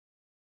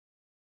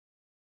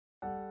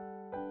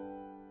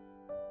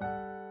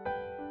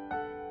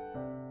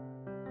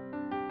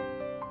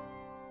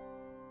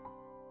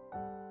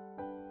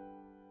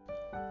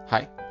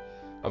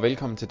og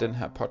velkommen til den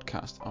her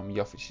podcast om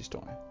Joffis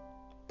historie.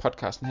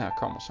 Podcasten her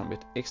kommer som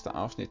et ekstra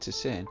afsnit til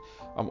serien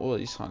om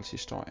ordet Israels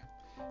historie,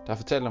 der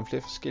fortæller om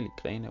flere forskellige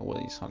grene af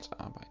ordet Israels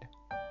arbejde.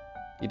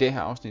 I det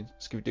her afsnit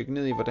skal vi dykke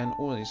ned i, hvordan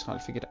ordet Israel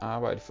fik et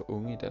arbejde for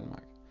unge i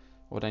Danmark,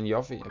 og hvordan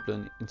Joffi er blevet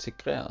en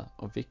integreret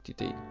og vigtig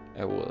del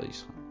af ordet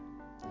Israel.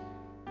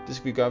 Det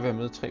skal vi gøre ved at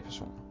møde 3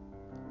 personer.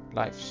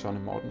 Leif Sonne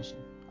Mortensen,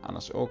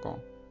 Anders Aagaard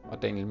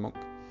og Daniel Munk,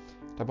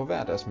 der på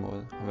hver deres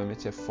måde har været med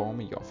til at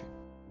forme Joffi.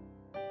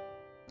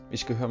 Vi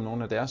skal høre om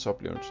nogle af deres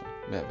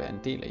oplevelser med at være en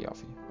del af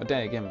Joffi, og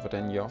derigennem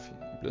hvordan Joffi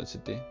er blevet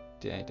til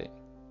det er i dag.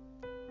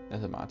 Jeg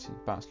hedder Martin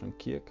Barslund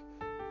Kirk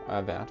og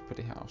er vært på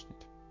det her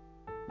afsnit.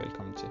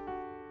 Velkommen til.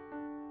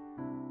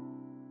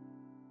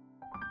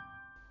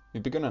 Vi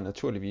begynder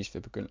naturligvis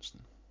ved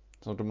begyndelsen.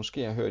 Som du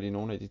måske har hørt i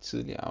nogle af de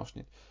tidligere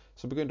afsnit,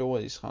 så begyndte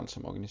ordet Israel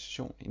som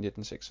organisation i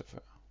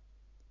 1946.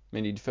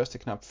 Men i de første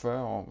knap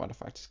 40 år var der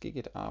faktisk ikke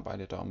et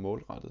arbejde, der var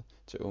målrettet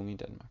til unge i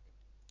Danmark.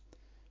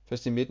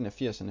 Først i midten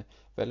af 80'erne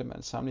valgte man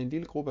at samle en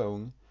lille gruppe af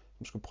unge,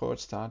 som skulle prøve at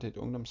starte et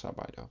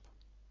ungdomsarbejde op.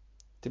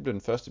 Det blev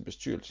den første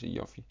bestyrelse i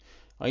Joffi,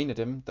 og en af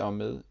dem, der var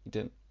med i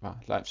den,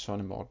 var Leif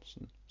Sonne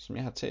Mortensen, som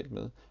jeg har talt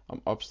med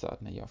om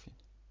opstarten af Joffi.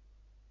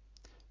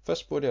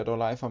 Først spurgte jeg dog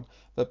Leif om,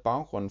 hvad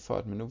baggrunden for,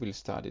 at man nu ville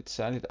starte et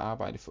særligt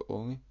arbejde for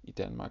unge i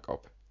Danmark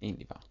op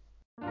egentlig var.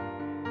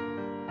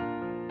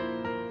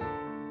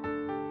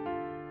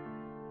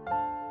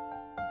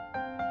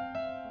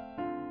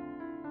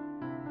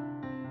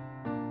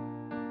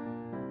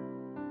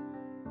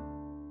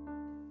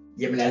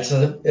 Jamen altså,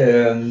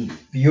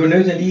 vi er jo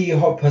nødt til lige at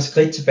hoppe et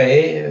skridt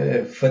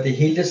tilbage, for det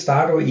hele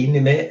startede jo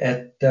egentlig med,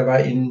 at der var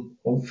en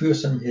ung fyr,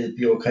 som hed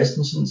Birger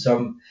Christensen,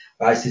 som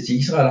rejste til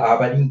Israel og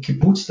arbejdede i en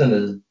kibbutz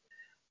dernede.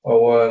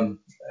 Og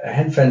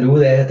han fandt ud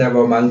af, at der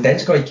var mange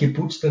danskere i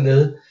kibbutz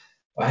dernede,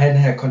 og han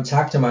havde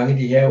kontakt til mange af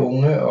de her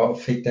unge, og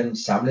fik dem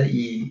samlet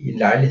i en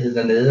lejlighed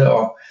dernede,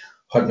 og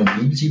holdt nogle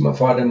bibeltimer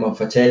for dem, og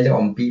fortalte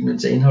om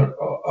Bibelens indhold,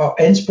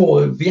 og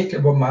ansporede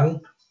virkelig,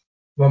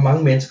 hvor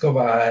mange mennesker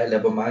var, eller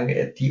hvor mange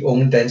af de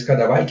unge danskere,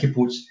 der var i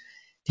kibbutz,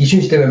 de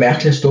synes det var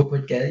mærkeligt at stå på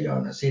et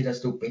gadehjørne og se, der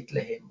stod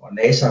Bethlehem og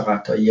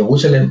Nazareth og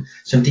Jerusalem,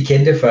 som de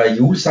kendte fra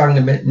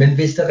julesangene, men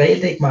vidste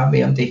reelt ikke meget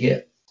mere om det her.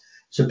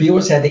 Så Birger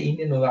satte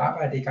egentlig noget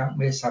arbejde i gang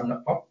med at samle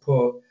op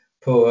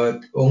på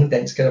unge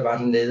danskere, der var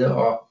dernede,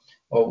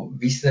 og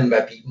viste dem,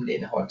 hvad Bibelen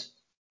indeholdt.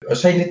 Og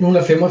så i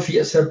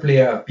 1985, så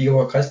bliver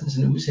Birger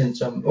Christensen udsendt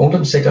som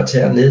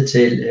ungdomssekretær ned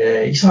til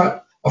Israel,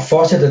 og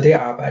fortsætter det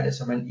arbejde,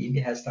 som man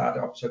egentlig havde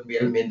startet op sådan mere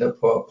eller mindre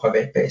på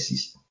privat basis.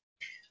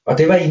 Og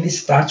det var egentlig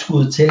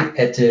startskuddet til,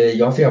 at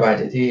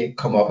Joffi-arbejdet det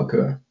kom op at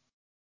køre.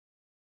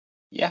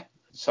 Ja,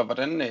 så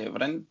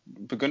hvordan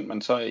begyndte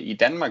man så i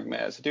Danmark med,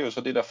 altså det er jo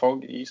så det, der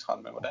foregik i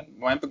Israel, men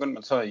hvordan begyndte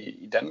man så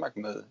i Danmark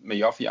med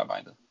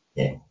Joffi-arbejdet?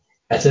 Ja,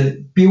 altså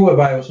Birger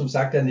var jo som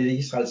sagt dernede i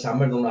Israel sammen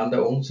med nogle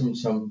andre unge,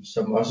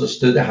 som også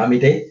støttede ham i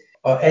det.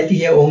 Og alle de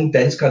her unge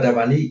danskere, der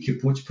var nede i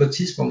kibbutz på et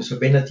tidspunkt, så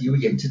vender de jo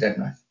hjem til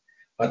Danmark.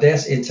 Og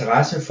deres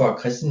interesse for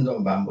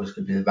kristendom var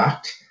måske blevet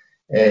vagt.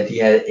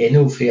 De havde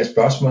endnu flere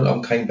spørgsmål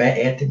omkring, hvad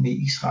er det med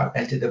Israel?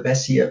 Alt det der, hvad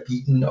siger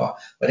Bibelen, og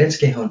hvordan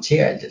skal jeg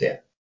håndtere alt det der?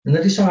 Men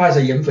når de så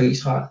rejser hjem fra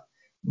Israel,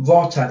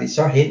 hvor tager de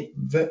så hen?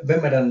 Hvem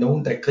er der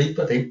nogen, der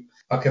griber dem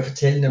og kan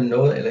fortælle dem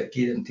noget, eller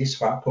give dem det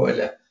svar på,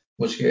 eller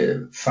måske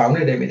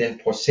favne dem i den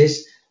proces,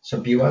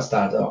 som vi var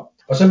startet op?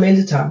 Og så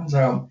meldte tanken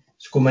sig om,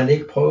 skulle man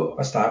ikke prøve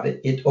at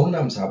starte et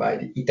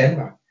ungdomsarbejde i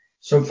Danmark,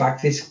 som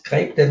faktisk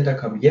greb dem, der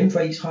kom hjem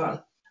fra Israel,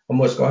 og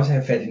måske også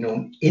have fat i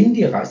nogen, inden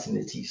de rejste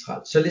ned til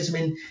Israel. Så ligesom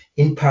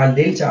en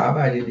parallel til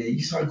arbejdet i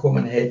Israel, kunne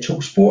man have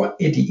 2 spor,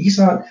 et i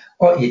Israel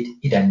og et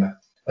i Danmark.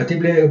 Og det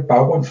blev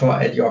baggrund for,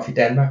 at Joffi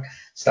Danmark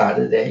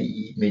startede der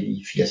midt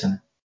i 80'erne.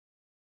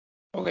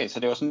 Okay, så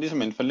det var sådan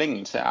ligesom en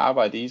forlængelse af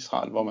arbejde i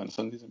Israel, hvor man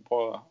sådan ligesom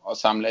prøver at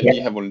samle alle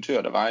de her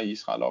volontører, der var i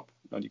Israel op,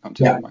 når de kom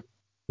til Danmark.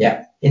 Ja,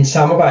 en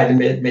samarbejde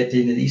med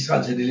det i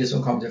Israel, så det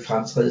ligesom kom til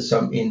fremtræde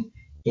som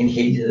en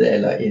helhed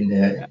eller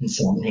en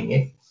sammenhæng,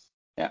 ikke?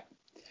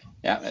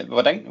 Ja,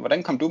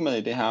 hvordan kom du med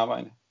i det her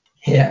arbejde?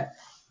 Ja,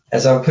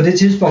 altså på det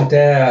tidspunkt,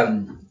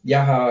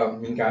 jeg har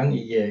min gang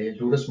i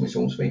Luthers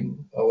Missionsforening,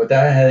 og der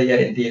havde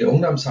jeg en del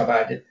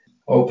ungdomsarbejde.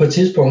 Og på et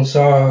tidspunkt,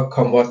 så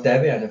kom vores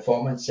daværende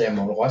formand,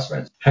 Samuel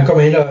Rosvald. Han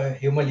kom ind og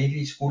hævde mig lidt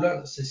i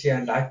skulderen, og så siger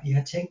han, Leif, vi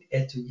har tænkt,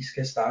 at vi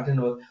skal starte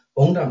noget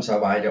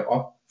ungdomsarbejde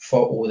op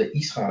for ordet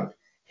Israel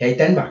her i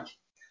Danmark.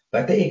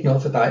 Var det ikke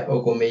noget for dig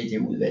at gå med i det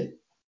udvalg?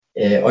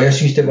 Og jeg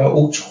synes, det var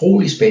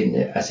utrolig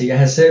spændende. Altså, jeg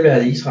havde selv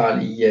været i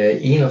Israel i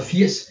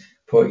 81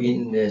 på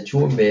en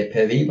tur med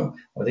Per Weber,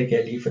 og det kan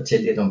jeg lige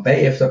fortælle lidt om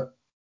bagefter.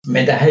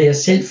 Men der havde jeg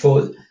selv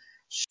fået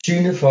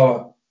syne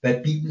for, hvad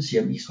Bibelen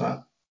siger om Israel.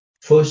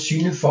 Fået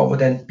syne for,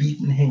 hvordan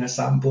Bibelen hænger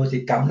sammen, både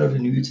det gamle og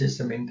det nye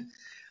testament.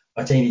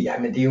 Og tænkte,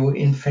 jamen det er jo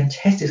en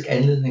fantastisk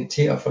anledning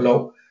til at få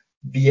lov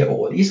via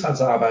ordet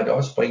Israels arbejde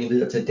også bringe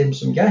videre til dem,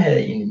 som jeg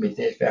havde inde i mit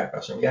netværk,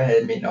 og som jeg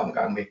havde min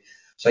omgang med.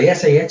 Så jeg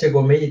sagde ja til at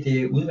gå med i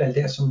det udvalg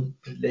der, som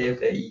blev lavet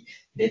der i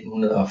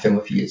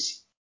 1985.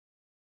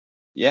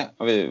 Ja,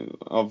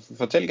 og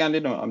fortæl gerne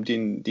lidt om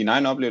din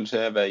egen oplevelse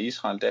af at være i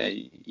Israel der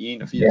i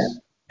 81.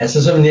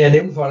 Altså som jeg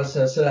nævnte for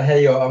dig, så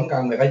havde jeg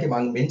omgang med rigtig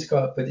mange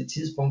mennesker på det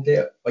tidspunkt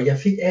der, og jeg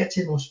fik af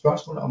til nogle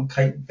spørgsmål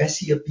omkring, hvad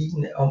siger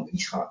Bibelen om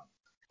Israel?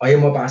 Og jeg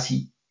må bare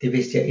sige, det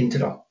vidste jeg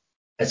intet om.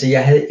 Altså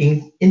jeg havde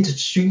intet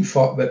syn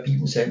for, hvad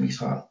Bibelen sagde om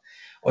Israel.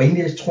 Og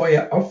egentlig tror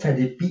jeg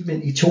opfattede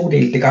Bibelen i to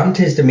dele. Det gamle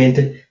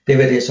testamente, det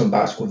var det, som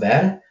bare skulle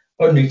være det,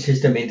 og det nye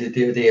testamente,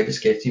 det var det, jeg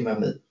beskæftigede mig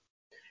med.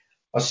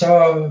 Og så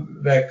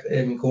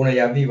var min kone og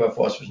jeg, vi var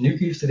forholdsvis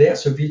nygifte der,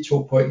 så vi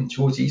tog på en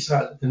tur til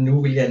Israel, og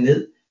nu vil jeg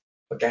ned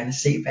og gerne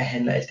se, hvad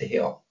handler alt det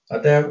her om.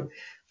 Og der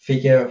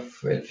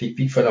fik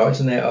vi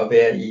fornøjelsen af at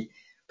være i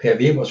Per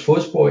Webers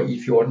fodspor i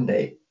 14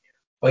 dage.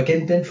 Og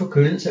igen den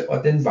forkyndelse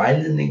og den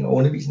vejledning og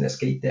undervisning, der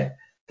skete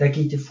der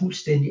gik det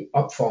fuldstændig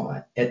op for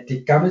mig, at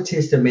det gamle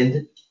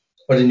testamente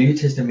og det nye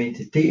testamente,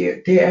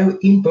 det er jo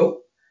en bog.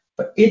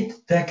 For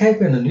der kan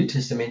ikke være noget nyt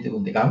testamente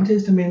uden det gamle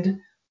testamente,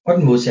 og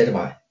den modsatte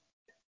vej.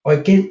 Og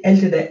igen,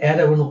 alt det der er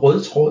der jo en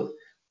rød tråd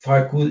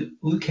fra at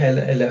Gud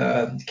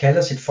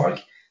kalder sit folk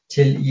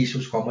til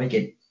Jesus kommer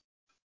igen.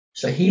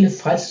 Så hele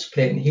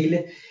frelsesplanen,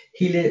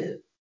 hele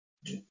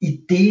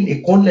ideen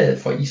i grundlaget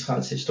for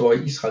Israels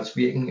historie, Israels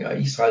virkning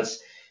og Israels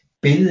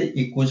billede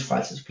i Guds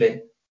frelsesplan,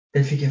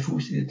 den fik jeg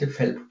fuldstændig til at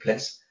falde på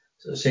plads.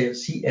 Så jeg vil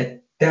sige, at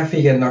der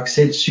fik jeg nok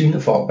selv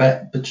synet for, hvad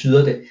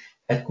betyder det,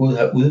 at Gud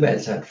har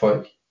udvalgt sig et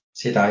folk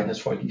til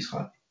egenes folk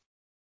Israel.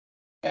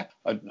 Ja,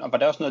 og var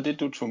der også noget af det,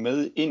 du tog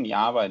med ind i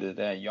arbejdet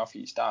der i Joffi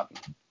i starten?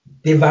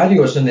 Det var det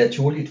jo så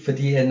naturligt,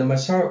 fordi når man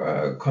så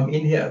kom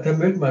ind her, der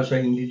mødte man så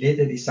egentlig lidt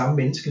af de samme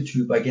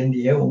mennesketyper igen,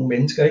 de her unge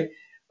mennesker, ikke?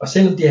 Og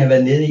selvom de havde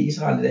været nede i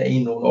Israel der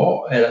i nogle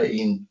år, eller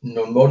i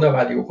nogle måneder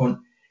var det jo kun,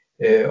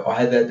 og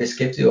havde været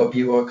beskæftiget, og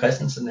Birger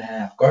Christensen havde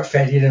haft godt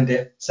fat i dem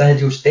der, så havde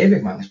de jo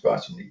stadigvæk mange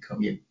spørgsmål, når de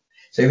kom hjem.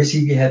 Så jeg vil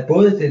sige, at vi havde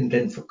både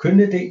den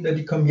forkyndende del, når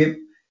de kom hjem,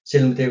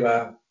 selvom det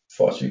var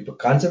forholdsvis på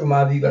grænse, hvor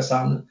meget vi var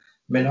samlet,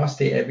 men også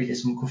det, at vi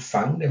ligesom kunne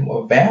fange dem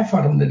og være for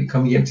dem, når de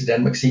kom hjem til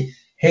Danmark og sige,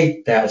 hey,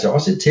 der er altså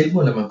også et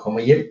tilbud, når man kommer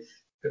hjem,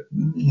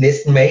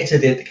 næsten mag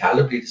til det kan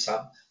aldrig blive det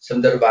samme,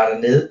 som da du var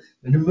dernede,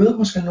 men du møder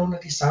måske nogle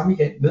af de samme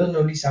igen, møder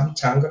nogle af de samme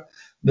tanker,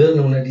 møder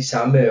nogle af de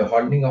samme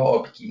holdninger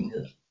og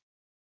begivenheder.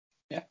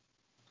 Ja.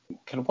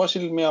 Kan du prøve at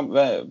sige lidt mere om,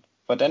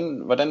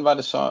 hvordan var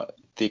det så,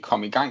 det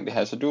kom i gang det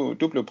her? Så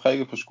du blev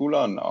prikket på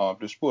skulderen og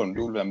blev spurgt, om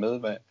du ville være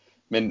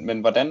med, men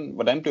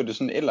hvordan blev det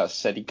sådan ellers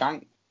sat i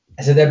gang?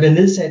 Altså der blev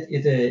nedsat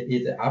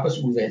et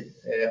arbejdsudvalg,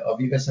 og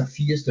vi var så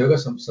 4 stykker,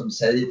 som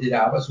sad i det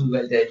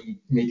arbejdsudvalg der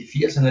midt i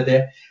 80'erne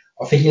der,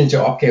 og fik en til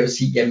opgave at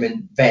sige,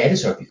 jamen hvad er det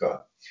så, vi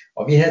gør?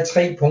 Og vi havde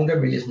 3 punkter,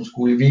 vi ligesom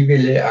skulle. Vi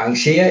ville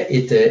arrangere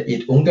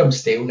et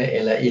ungdomsstævne,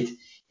 eller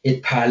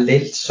et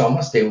parallelt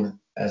sommerstævne.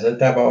 Altså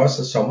der var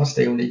også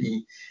sommerstævne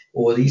i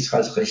Ordet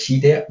Israels regi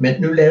der,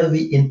 men nu lavede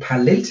vi en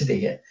parallel til det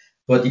her,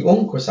 hvor de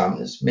unge kunne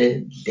samles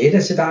med lidt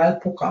af sit eget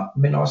program,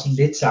 men også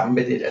lidt sammen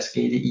med det, der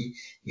skete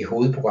i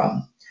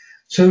hovedprogrammet.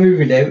 Så ville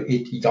vi lave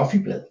et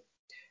Joffi-blad.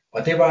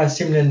 Og det var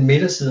simpelthen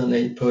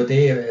midtersiderne på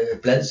det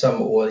blad,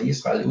 som Ordet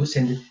Israel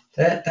udsendte.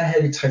 Der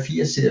havde vi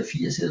 3-4 sider,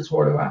 4 sider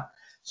tror jeg det var,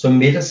 som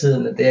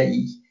midtersiderne der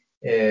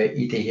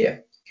i det her.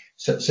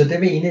 Så det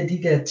var en af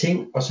de der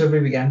ting, og så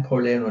vil vi gerne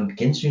prøve at lave nogle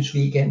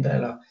gensynsweekender,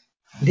 eller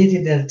lidt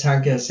i den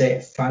tanke, jeg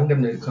sagde, fange dem,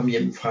 når de kom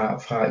hjem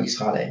fra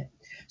Israel af.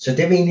 Så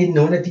det var egentlig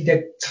nogle af de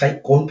der 3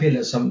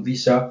 grundpiller, som vi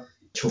så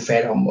tog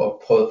fat om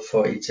og prøvede at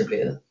få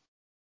etableret.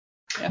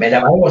 Ja. Men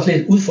der var jo også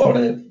lidt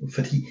udfordrende,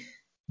 fordi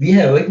vi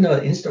havde jo ikke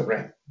noget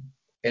Instagram,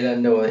 eller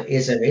noget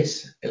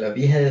sms, eller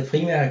vi havde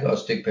frimærker og et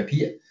stykke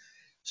papir.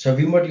 Så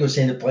vi måtte jo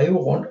sende breve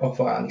rundt og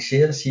få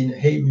arrangeret og sige,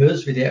 hey,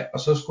 mødes vi der, og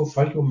så skulle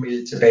folk jo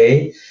melde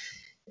tilbage.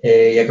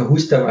 Jeg kan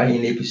huske, der var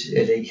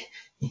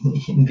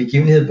en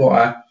begivenhed,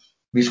 hvor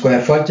vi skulle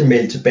have folk til at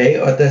melde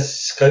tilbage, og der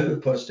skrev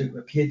vi på et stykke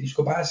papir. De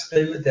skulle bare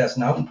skrive deres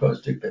navn på et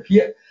stykke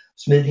papir,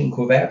 smide det i en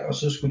kuvert, og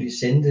så skulle de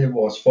sende det til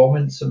vores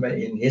formand, som er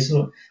en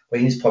Hesselund, på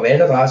hendes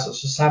privatadresse, og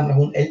så samler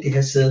hun alt det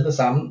her sædler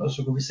sammen, og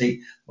så kunne vi se,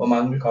 hvor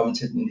mange vil komme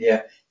til den her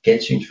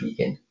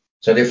gensynsweekend.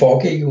 Så det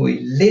foregik jo i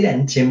lidt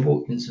andet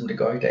tempo, end som det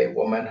gør i dag,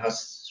 hvor man har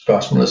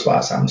spørgsmål og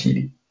svar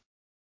samtidig.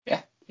 Ja,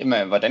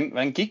 jamen,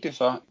 hvordan gik det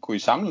så? Kunne I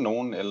samle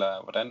nogen, eller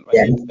hvordan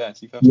gik det der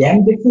til første år?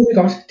 Jamen,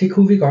 det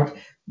kunne vi godt.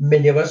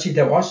 Men jeg vil også sige,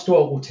 der var også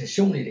stor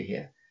rotation i det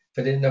her.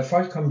 For det, når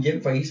folk kom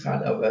hjem fra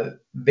Israel og var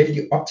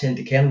vældig optaget,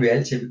 det kan vi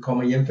altid, vi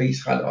kommer hjem fra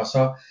Israel, og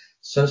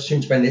så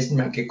synes man næsten,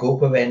 man kan gå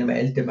på vandet med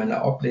alt det, man har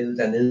oplevet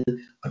dernede.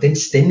 Og den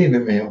stemning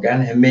vil man jo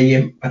gerne have med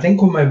hjem, og den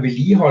kunne man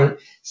vedligeholde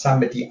sammen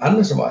med de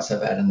andre, som også har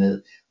været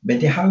dernede.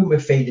 Men det har jo med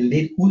fadet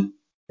lidt ud,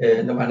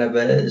 når man har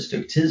været et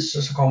stykke tid,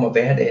 så kommer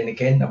hverdagen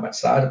igen, når man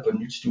starter på et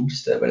nyt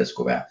studiested, hvad det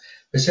skulle være.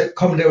 Men så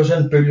kom der jo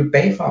sådan en bølge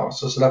bagfra os,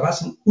 så der var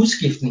sådan en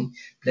udskiftning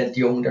blandt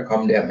de unge, der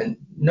kom der. Men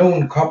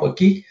nogen kom og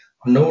gik,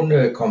 og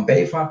nogen kom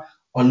bagfra,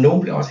 og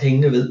nogen blev også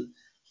hængende ved.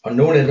 Og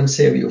nogle af dem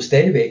ser vi jo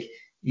stadigvæk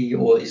i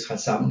Ordet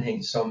Israels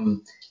sammenhæng,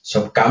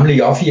 som gamle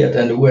Joffier,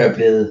 der nu er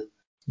blevet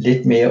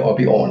lidt mere op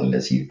i årene, lad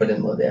os sige det på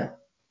den måde der.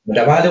 Men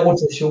der var lidt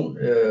rotation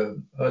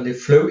og lidt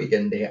flow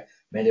igen der,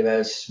 men det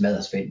var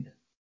smadret spændende.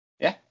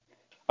 Ja,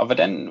 og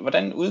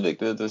hvordan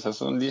udviklede det sig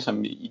sådan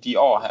ligesom i de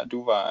år her,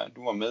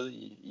 du var med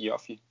i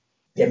Joffi?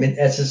 Jamen,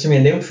 altså som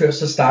jeg nævnte før,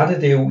 så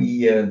startede det jo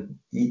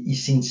i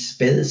sin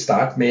spæde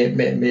start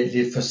med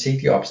lidt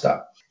forsigtig opstart.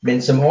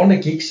 Men som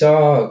årene gik,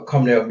 så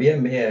kom der jo mere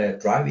og mere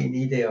drive ind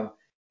i det, og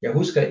jeg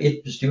husker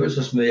et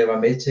bestyrelsesmøde, jeg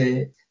var med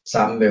til,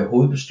 sammen med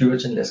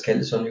hovedbestyrelsen, lad os kalde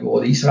det sådan i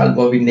ordet Israel,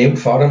 hvor vi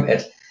nævnte for dem,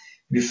 at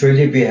vi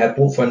følte, at vi havde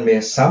brug for en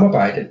mere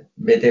samarbejde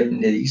med dem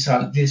nede i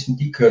Israel, ligesom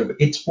de kørte på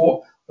et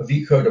spor, og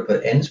vi kørte på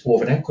et andet spor.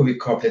 Hvordan kunne vi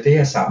koble det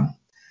her sammen?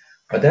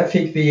 Og der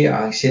fik vi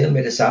arrangeret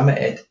med det samme,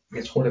 at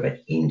jeg tror det var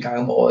 1 gang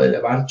om året,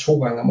 eller var det 2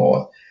 gange om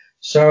året,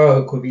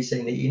 så kunne vi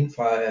sende ind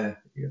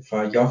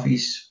fra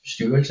Joffis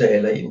styrelse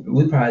eller en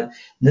udpeget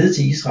ned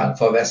til Israel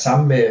for at være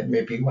sammen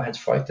med Bill og hans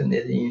folk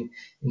dernede i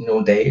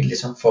nogle dage,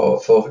 ligesom for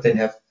at få den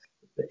her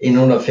ind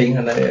under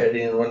fingrene,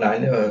 ind under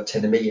neglene og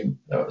tage det med hjem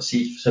og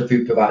sige, så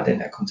vi bevarer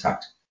den her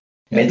kontakt.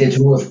 Men det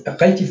tog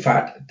rigtig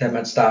fart, da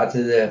man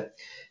startede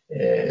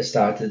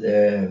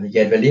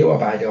Yad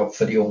Vashem-arbejde op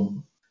for de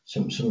unge,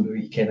 som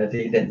vi kender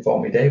det i den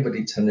form i dag, hvor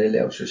de tager ned og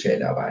laver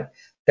socialt arbejde.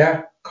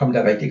 Der kom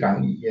der rigtig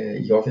gang i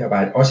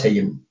Joffi-arbejde, også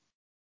herhjemme.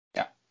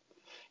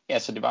 Ja,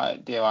 så det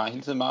var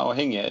hele tiden meget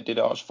afhængigt af det,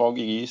 der også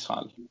foregik i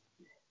Israel.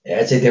 Ja,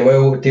 altså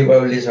det var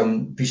jo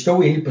ligesom, vi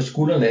stod egentlig på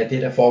skuldrene af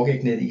det, der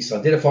foregik nede i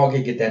Israel. Det, der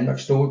foregik i Danmark,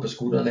 stod på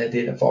skuldrene af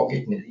det, der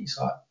foregik nede i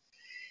Israel.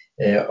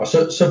 Og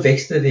så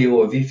vækstede det jo,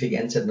 og vi fik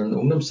ansat nogle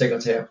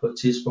ungdomssekretærer på et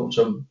tidspunkt,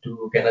 som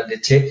du kender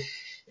lidt til.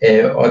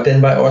 Og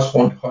den var også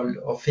rundholdt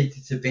og fik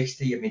det til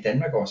vækste hjemme i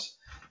Danmark også.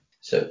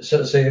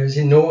 Så jeg vil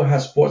sige, nogen har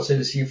spurgt til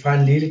at sige, fra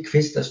en lille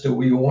kvist, der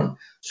stod i jorden,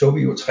 så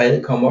vi jo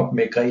træet komme op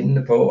med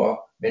grenene på, og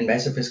med en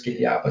masse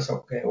forskellige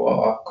arbejdsopgaver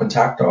og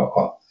kontakter,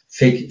 og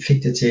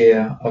fik det til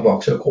at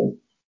vokse og gro.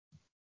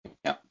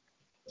 Ja,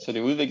 så det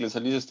udviklede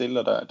sig lige så stille,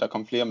 og der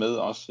kom flere med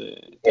også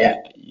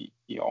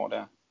i år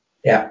der.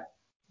 Ja,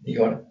 det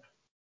gjorde det.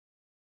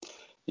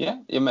 Ja,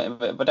 jamen,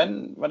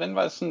 hvordan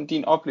var sådan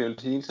din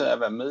oplevelse hele tiden at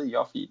være med i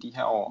Joffi i de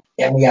her år?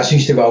 Jamen, jeg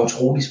synes, det var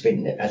utrolig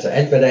spændende. Altså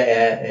alt, hvad der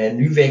er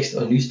ny vækst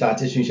og ny start,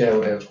 det synes jeg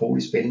er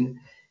utrolig spændende.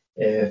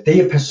 Det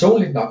jeg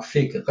personligt nok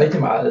fik rigtig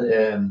meget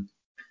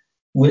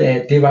ud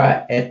af, det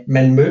var, at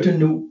man mødte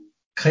nu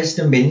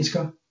kristne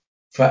mennesker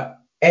fra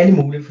alle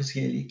mulige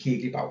forskellige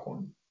kirkelige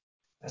baggrunde.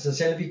 Altså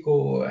selvom vi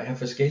kunne have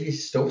forskellige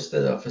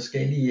ståsteder og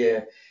forskellige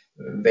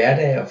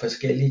hverdage og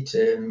forskelligt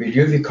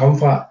miljø, vi kom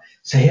fra,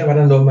 så her var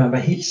der noget, man var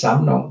helt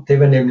sammen om. Det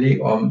var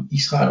nemlig om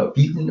Israel og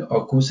Bibelen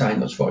og Guds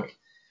ejendomsfolk.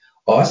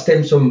 Og også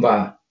dem, som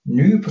var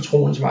nye på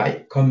troens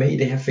vej, kom med i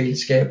det her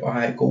fællesskab og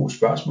havde gode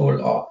spørgsmål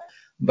og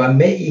var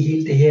med i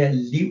hele det her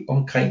liv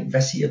omkring,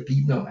 hvad siger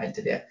Bibelen om alt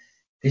det der.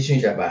 Det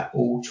synes jeg var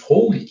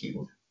utrolig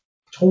givende.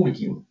 Utrolig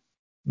givende.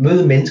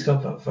 Møde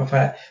mennesker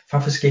fra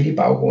forskellige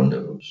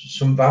baggrunde,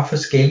 som var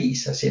forskellige i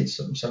sig selv,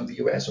 som vi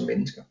jo er som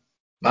mennesker.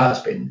 Meget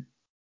spændende.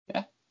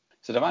 Ja,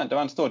 så der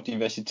var en stor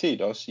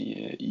diversitet også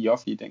i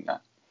Joffi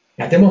dengang.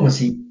 Ja, det må man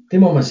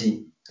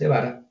sige. Det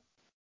var der.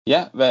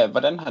 Ja,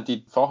 hvordan har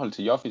dit forhold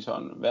til Joffi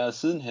sådan været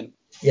sidenhen?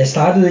 Jeg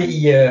startede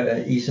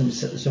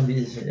som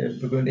vi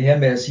begyndte her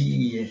med at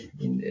sige,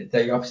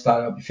 da Joffi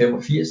startede op i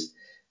 85.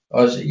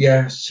 Og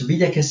så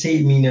vidt jeg kan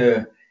se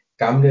mine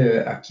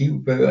gamle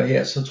arkivbøger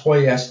her, så tror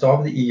jeg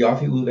stoppede i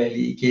Joffi-udvalget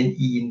igen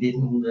i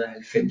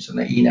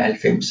 1990'erne,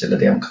 91 eller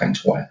deromkring,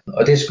 tror jeg.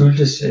 Og det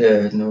skyldtes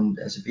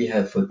vi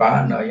havde fået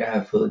barn, og jeg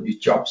havde fået et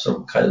nyt job,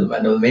 som krævede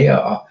mig noget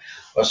mere,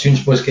 og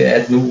synes måske,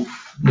 at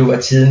nu var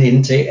tiden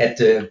inde til,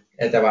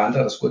 at der var andre,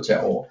 der skulle tage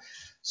over.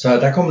 Så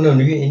der kom noget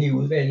nye ind i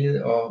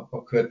udvalget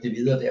og kørte det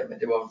videre der, men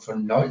det var en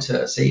fornøjelse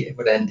at se,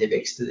 hvordan det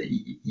vækstede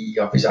i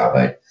Joffis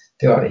arbejde.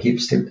 Det var det helt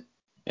bestemt.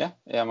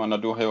 Ja,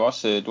 men du har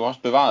også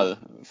bevaret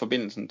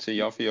forbindelsen til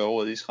Joffi og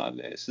ordet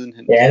Israel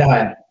sidenhen. Ja,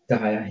 det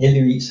har jeg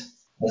heldigvis.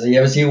 Altså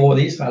jeg vil sige, at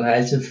ordet Israel har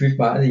altid fyldt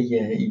meget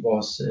i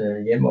vores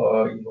hjem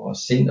og i vores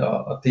sind,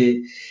 og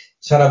det,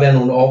 så har der været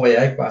nogle år, hvor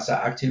jeg ikke var så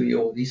aktiv i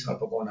ordet Israel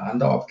på grund af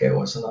andre opgaver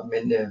og sådan noget,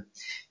 men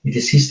i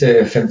de sidste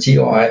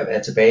 5-10 år er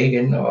jeg tilbage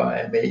igen og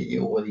er med i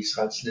ordet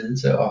Israels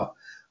ledelse, og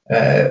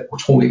er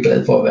utrolig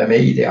glad for at være med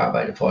i det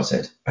arbejde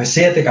fortsat. Og jeg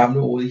ser det gamle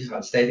ordet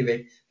Israel stadigvæk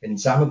med den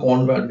samme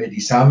grundvold, med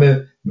de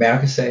samme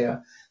mærkesager,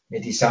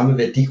 med de samme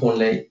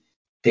værdigrundlag.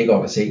 Det er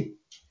godt at se.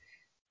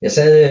 Jeg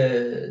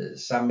sad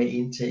sammen med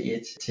en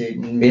til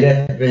en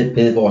middag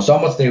ved vores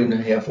sommerstævne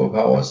her for et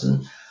par år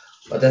siden,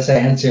 og der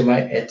sagde han til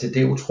mig, at det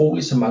er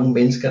utroligt så mange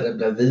mennesker, der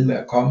bliver ved med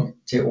at komme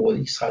til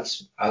ordet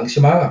Israels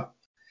arrangementer.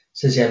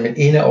 Så siger han, men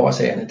en af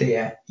årsagerne, det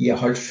er, at I har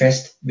holdt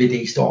fast ved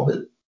det, I står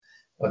ved.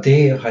 Og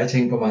det har jeg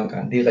tænkt på mange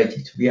gange. Det er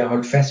rigtigt. Vi har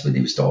holdt fast ved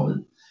det, vi står ved.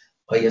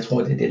 Og jeg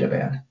tror, det er det, der er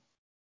værende.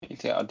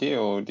 Og det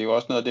er jo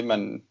også noget af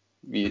det,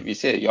 vi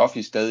ser i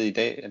Joffi stadig i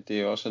dag, at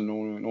det er også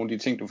nogle af de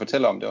ting, du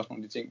fortæller om, det er også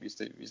nogle af de ting,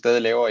 vi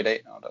stadig laver i dag,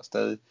 og der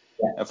stadig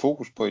er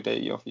fokus på i dag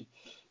i Joffi.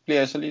 Bliver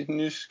jeg så lidt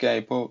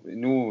nysgerrig på,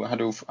 nu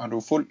har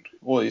du fulgt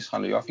ordet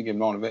Israel og Joffi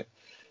gennem årene.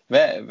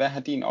 Hvad har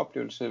din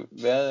oplevelse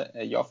været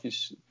af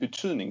Joffis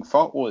betydning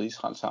for ordet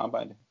Israels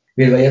arbejde?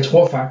 Ved du hvad, jeg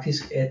tror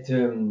faktisk, at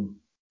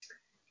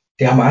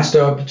det har meget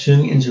større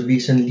betydning, end så vi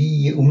sådan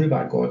lige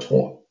umiddelbart går og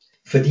tror.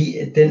 Fordi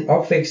den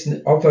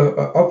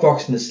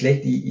opvoksende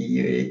slægt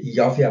i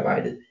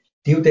Joffi-arbejdet,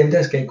 det er jo dem,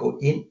 der skal gå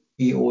ind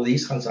i Ordet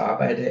Israels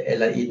arbejde,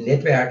 eller i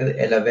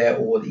netværket, eller være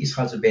Ordet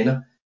Israels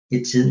venner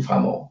i tiden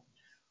fremover.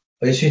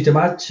 Og jeg synes, det er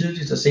meget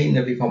tydeligt at se,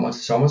 når vi kommer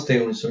til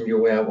sommerstævnet, som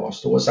jo er vores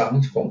store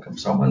samlingspunkt om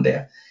sommeren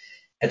der,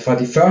 at fra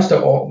de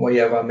første år, hvor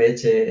jeg var med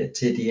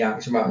til de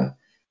arrangementer,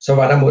 så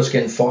var der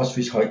måske en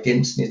forholdsvis høj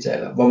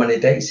gennemsnitsalder, hvor man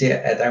i dag ser,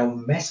 at der er jo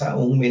masser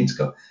af unge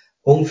mennesker,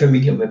 unge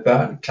familier med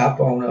børn,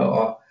 klapvogne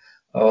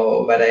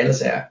og hvad der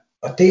ellers er.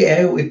 Og det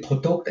er jo et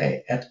produkt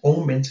af, at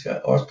unge mennesker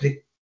også bliver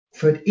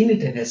ført ind i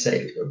den her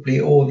sag,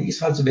 bliver Ordet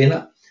Israels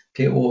venner,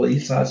 bliver Ordet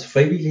Israels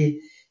frivillige,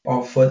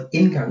 og fået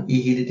indgang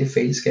i hele det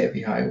fællesskab, vi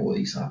har i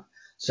Ordet Israel.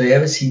 Så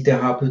jeg vil sige, det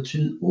har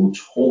betydet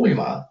utrolig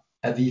meget,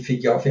 at vi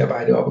fik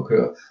Joffi-arbejde op at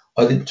køre,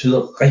 og det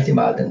betyder rigtig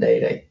meget den dag i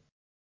dag.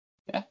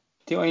 Ja,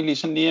 det var egentlig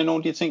sådan lige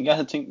nogle af de ting, jeg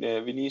havde tænkt,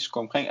 vi lige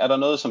skulle omkring. Er der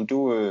noget, som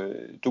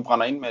du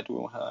brænder ind med, at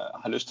du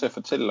har lyst til at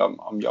fortælle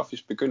om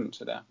Joffis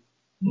begyndelse der?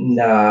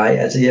 Nej,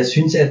 altså jeg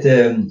synes, at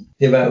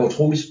det var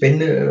utrolig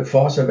spændende for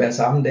os at være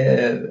sammen der.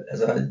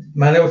 Altså,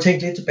 man har jo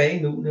tænkt lidt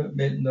tilbage nu,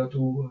 når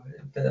du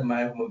bad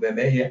mig om at være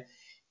med her.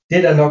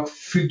 Det, der nok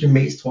fyldte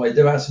mest, tror jeg,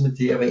 det var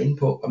simpelthen det, jeg var inde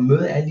på, at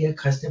møde alle de her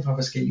kristne fra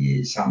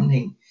forskellige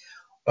sammenhæng.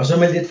 Og så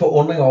med lidt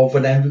forundring over,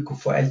 hvordan vi kunne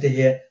få alt det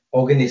her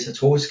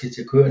organisatoriske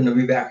til køre, når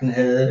vi hverken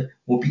havde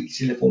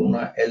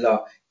mobiltelefoner eller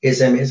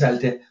sms og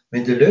alt det.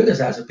 Men det lykkedes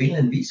altså på en eller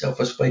anden vis at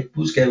få spredt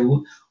budskabet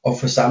ud og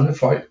få samlet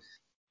folk.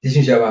 Det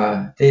synes jeg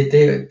var,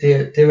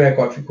 det var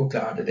godt, vi kunne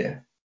klare det der.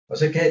 Og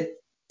så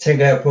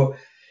tænker jeg på,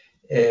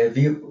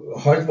 vi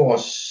holdt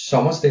vores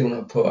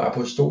sommerstævner på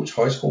Apostolsk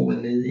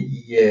Højskole nede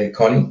i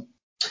Kolding.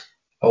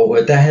 Og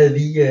der havde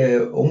vi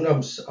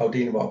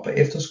ungdomsafdelingen var oppe på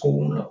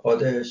efterskolen, og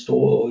det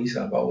store Ordet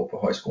Israel var oppe på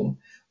højskolen.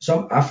 Så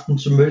om aftenen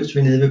så mødtes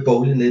vi nede ved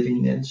bålet, nede ved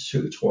en anden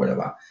sø, tror jeg der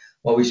var,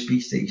 hvor vi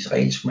spiste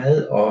israelsk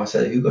mad og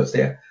sad og hyggede os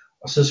der.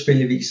 Og så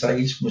spillede vi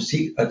israelsk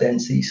musik og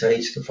dansede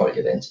israelske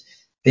folkedans.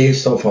 Det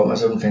står for mig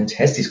som en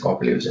fantastisk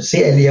oplevelse. Se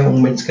alle de her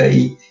unge mennesker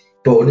i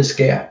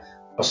bådeskær,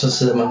 og så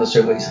sidder man og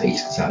synger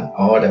israelske sang.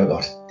 Det var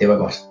godt. Det var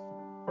godt.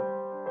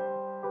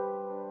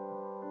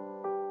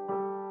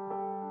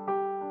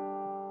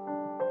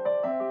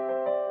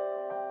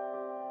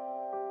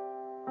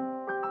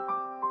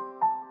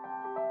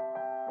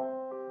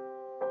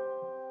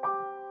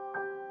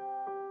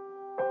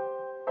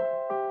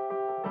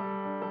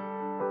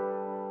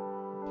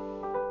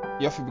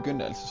 Joffi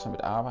begyndte altså som et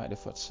arbejde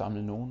for at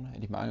samle nogle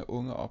af de mange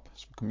unge op,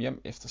 som kom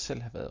hjem efter selv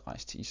at have været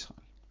rejst til Israel.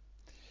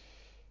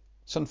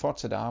 Sådan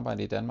fortsatte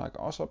arbejdet i Danmark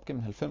også op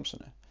gennem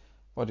 90'erne,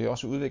 hvor det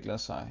også udviklede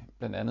sig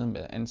blandt andet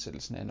med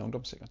ansættelsen af en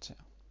ungdomssekretær.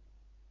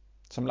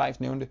 Som Leif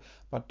nævnte,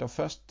 var det dog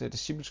først, da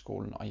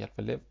Discipleskolen og Yad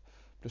Valev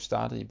blev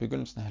startet i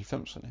begyndelsen af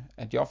 90'erne,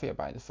 at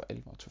Joffi-arbejdet for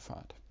alvor tog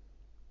fart.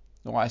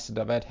 Nu rejste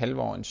der hvert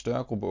halve år en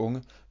større gruppe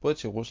unge, både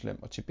til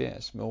Jerusalem og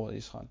Tiberias med Ordet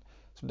Israel,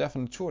 som derfor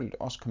naturligt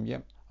også kom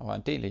hjem og var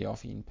en del af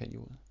Joffi i en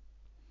periode.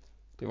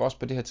 Det var også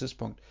på det her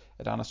tidspunkt,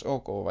 at Anders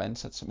Aagaard var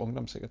ansat som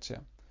ungdomssekretær,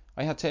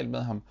 og jeg har talt med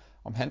ham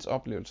om hans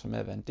oplevelser med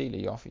at være en del af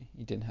Joffi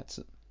i den her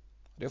tid.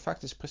 Og det var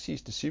faktisk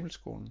præcis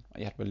Discipleskolen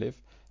og Yad Valev,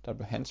 der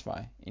blev hans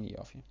vej ind i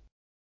Joffi.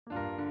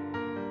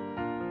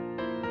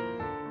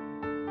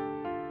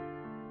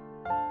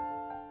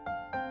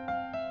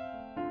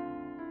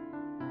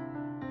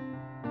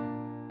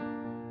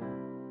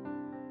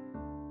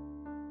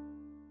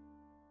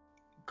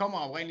 Kommer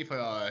oprindeligt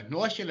fra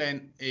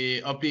Nordsjælland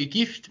og blev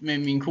gift med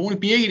min kone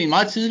Birgit i en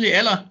meget tidlig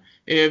alder.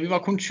 Vi var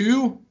kun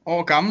 20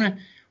 år gamle,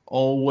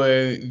 og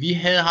vi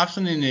havde haft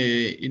sådan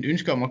en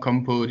ønske om at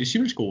komme på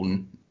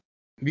Discipleskolen.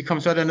 Vi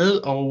kom så derned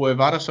og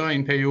var der så i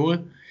en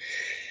periode.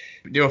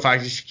 Det var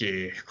faktisk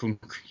kun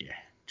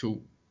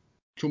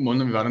to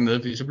måneder, vi var dernede,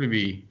 fordi så blev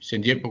vi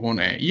sendt hjem på grund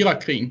af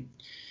Irakkrigen.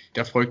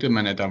 Der frygtede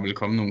man, at der ville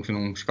komme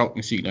nogle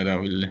skovmissiler,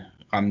 der ville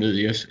ramme ned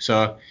i os.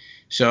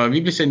 Så vi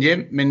blev sendt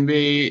hjem, men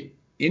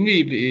inden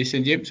vi blev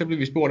sendt hjem, så blev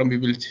vi spurgt, om vi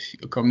ville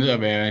komme ned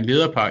og være en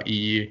lederpar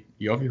i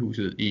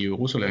Joffi-huset i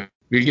Jerusalem.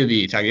 Hvilket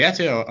vi takkede ja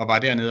til, og var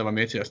dernede og var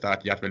med til at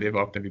starte Yad Valev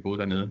op, da vi boede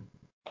dernede.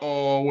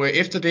 Og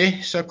efter det,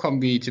 så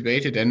kom vi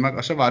tilbage til Danmark,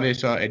 og så var det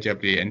så, at jeg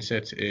blev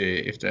ansat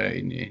efter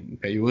en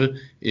periode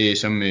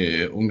som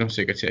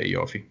ungdomssekretær i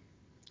Joffi.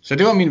 Så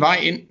det var min vej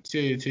ind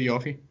til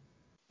Joffi.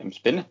 Jamen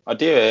spændende. Og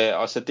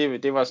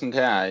det var sådan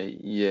her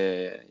i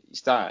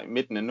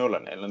midten af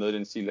nullerne, eller noget i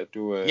den stil, at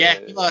du... Ja,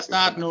 det var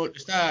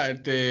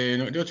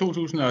det var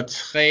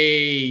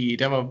 2003,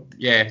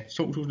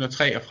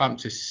 2003 og frem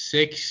til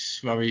 6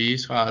 var vi i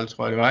Israel,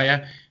 tror jeg det var, ja.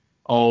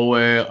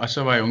 Og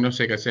så var jeg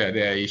ungdomssekretær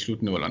der i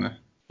slut nullerne.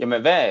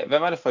 Jamen, hvad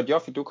var det for et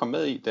Joffi, du kom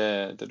med i,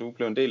 da du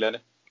blev en del af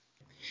det?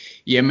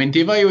 Jamen,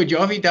 det var jo et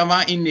Joffi,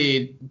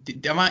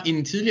 der var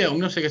en tidligere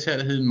ungdomssekretær,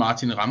 der hed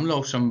Martin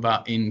Ramlov, som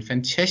var en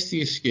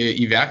fantastisk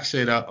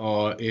iværksætter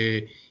og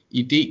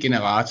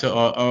idégenerator,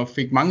 og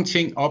fik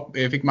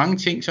mange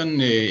ting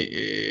sådan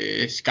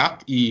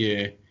skabt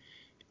i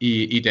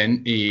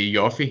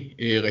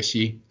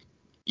Joffi-regi.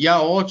 Jeg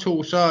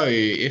overtog så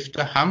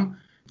efter ham,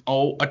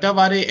 og der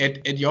var det,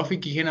 at Joffi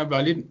gik hen og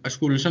var lidt og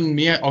skulle sådan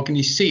mere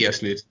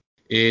organiseres lidt.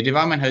 Det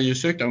var, at man havde jo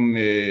søgt om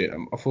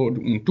at få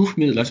nogle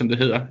DUF-midler, som det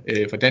hedder,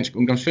 fra Dansk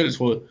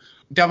Ungdomsfællesråd.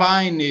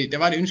 Der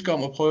var et ønske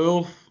om at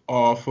prøve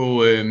at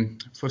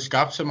få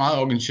skabt så meget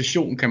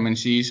organisation, kan man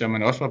sige, så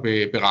man også var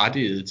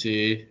berettiget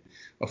til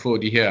at få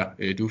de her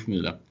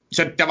DUF-midler.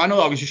 Så der var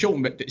noget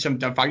organisation, som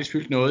der faktisk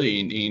fyldte noget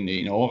i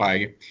en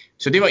årrække.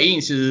 Så det var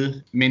en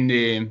side,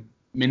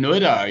 men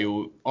noget, der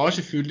jo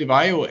også fyldte, det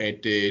var jo,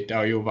 at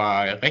der jo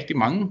var rigtig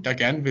mange, der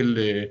gerne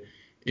ville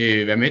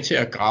være med til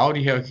at grave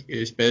de her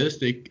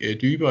spadestik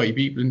dybere i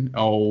Bibelen.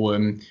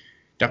 Og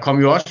der kom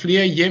jo også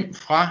flere hjem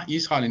fra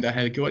Israel, end der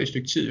havde gjort et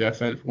stykke tid i hvert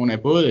fald, på grund af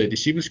både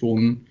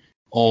discipleskolen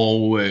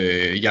og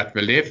Yad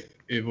Valev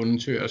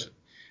volontører.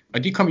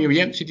 Og de kom jo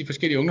hjem til de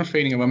forskellige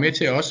ungdomsforeninger og var med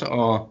til også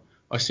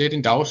at sætte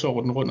en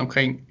dagsorden rundt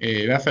omkring.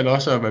 I hvert fald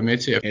også at være med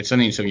til, at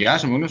sådan en som jeg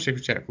som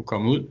ungdomssekretær kunne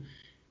komme ud.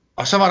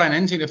 Og så var der en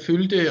anden ting, der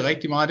fyldte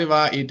rigtig meget. Det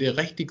var et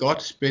rigtig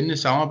godt, spændende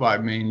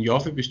samarbejde med en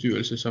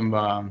Joffe-bestyrelse, som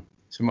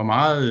var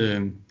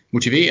meget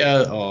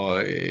motiveret,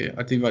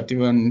 og det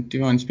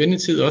var en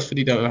spændende tid også,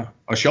 fordi der var,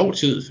 og sjov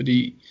tid,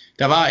 fordi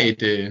der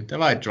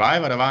var et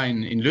drive, og der var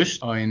en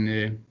lyst og en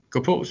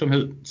gå på,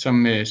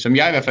 som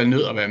jeg i hvert fald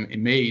nød at være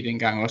med i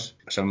dengang også,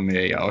 som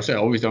jeg også er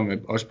overbevist om, at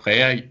også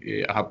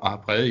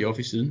har præget i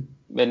Joffe siden.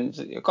 Men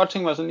jeg kan godt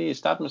tænke mig sådan lige at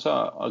starte med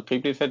så at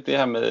gribe lidt fat det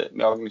her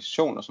med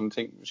organisation og sådan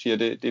ting. Du siger,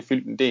 det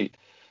fyldt en del.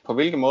 På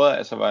hvilke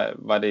måder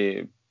var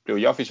det, blev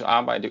Joffes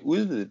arbejde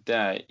udvidet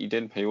der i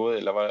den periode,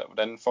 eller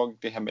hvordan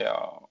foregik det her med at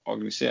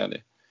organisere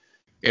det?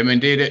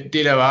 Jamen det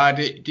der var,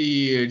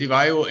 det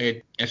var jo, at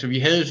altså, vi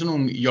havde sådan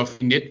nogle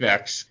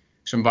Joffe-netværks,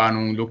 som var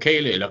nogle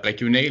lokale eller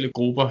regionale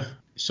grupper,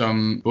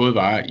 som både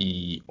var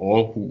i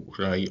Aarhus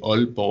og i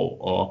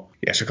Aalborg, og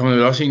ja, så kom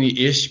der også ind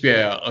i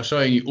Esbjerg, og så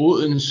ind i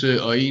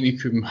Odense og ind i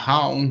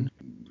København.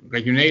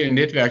 Regionale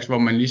netværk, hvor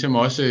man ligesom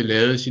også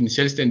lavede sine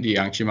selvstændige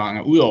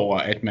arrangementer. Udover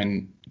at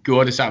man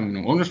gjorde det sammen med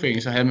nogle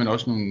ungdomsforeninger, så havde man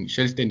også nogle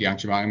selvstændige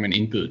arrangementer, man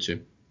indbød til.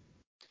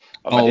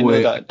 Og var det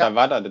noget, der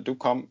var der, da du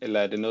kom, eller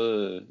er det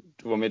noget,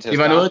 du var med til at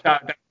starte? Det var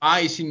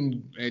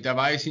noget, der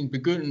var i sin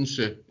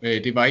begyndelse.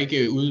 Det var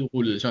ikke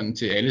udrullet sådan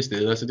til alle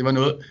steder, så det var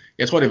noget,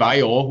 jeg tror det var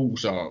i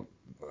Aarhus, og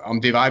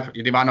om det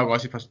var nok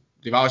også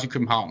det var også i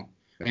København.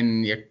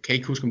 Men jeg kan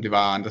ikke huske, om det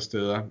var andre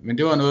steder. Men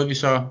det var noget, vi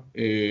så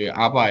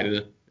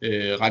arbejdede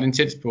ret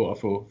intenst på at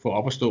få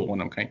op at stå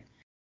rundt omkring.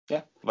 Ja,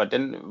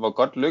 hvor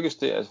godt lykkedes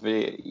det? Altså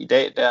i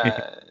dag,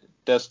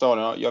 der står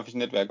der Joffes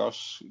netværk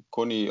også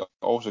kun i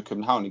Aarhus og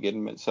København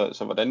igen, men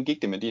så hvordan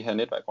gik det med de her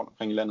netværk rundt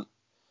omkring i landet?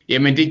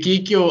 Jamen det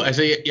gik jo,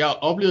 altså jeg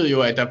oplevede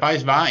jo, at der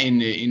faktisk var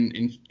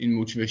en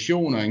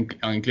motivation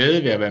og en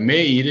glæde ved at være med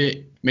i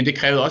det, men det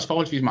krævede også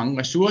forholdsvis mange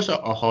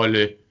ressourcer at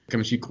holde, kan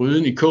man sige,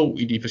 gryden i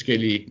kog i de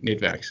forskellige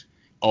netværks.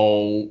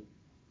 Og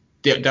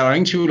der var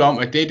ingen tvivl om,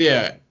 at det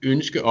der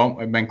ønske om,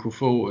 at man kunne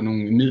få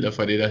nogle midler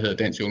fra det, der hedder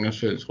Dansk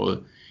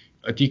Ungdomsfællesråd,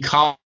 og de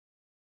krav,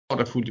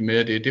 der fulgte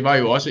med det var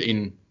jo også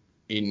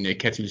en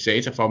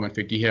katalysator for, at man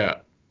fik de her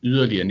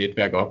yderligere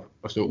netværk op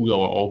og stå ud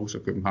over Aarhus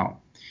og København.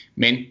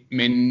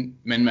 Men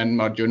man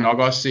måtte jo nok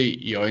også se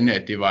i øjnene,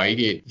 at det var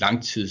ikke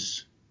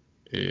langtids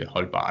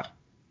holdbart.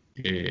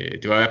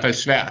 Det var i hvert fald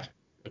svært.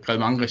 Det krævede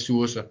mange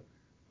ressourcer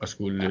at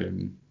skulle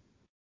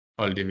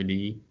holde det ved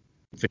lige.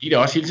 Fordi det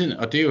også hele tiden,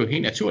 og det er jo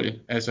helt naturligt,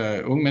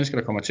 altså unge mennesker,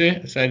 der kommer til,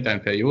 så er det der en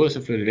periode,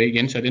 så flytter det væk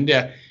igen. Så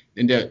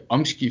den der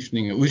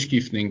omskiftning og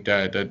udskiftning,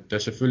 der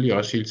selvfølgelig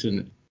også hele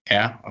tiden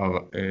er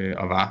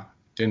og var,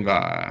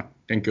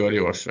 den gjorde det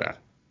jo også svært.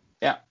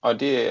 Ja, og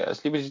det er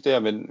altså lige præcis det her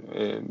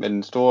med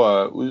den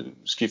store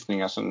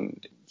udskiftning, og sådan,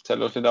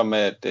 fortæller også lidt om,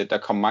 at der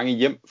kom mange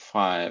hjem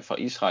fra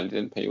Israel i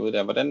den periode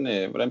der.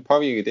 Hvordan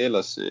påvirkede det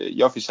ellers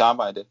Joffes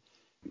arbejde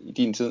i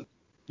din tid?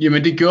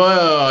 Jamen det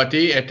gjorde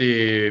det, at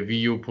vi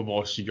jo på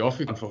vores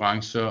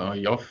Joffe-konferencer og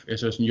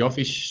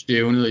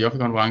Joffe-stævnet og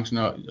Joffe-konferencen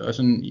og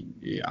sådan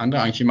andre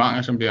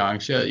arrangementer, som blev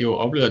arrangeret, jo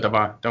oplevede, at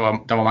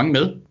der var mange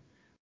med.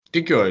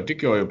 Det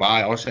gjorde jo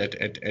bare også,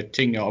 at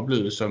tingene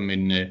oplevedes som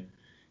en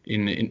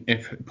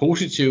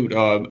positivt,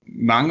 og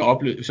mange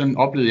oplevede, sådan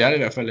oplevede jeg det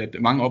i hvert fald, at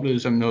mange oplevede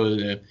som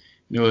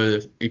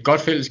et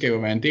godt fællesskab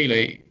at være en del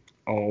af,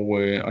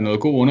 og noget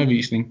god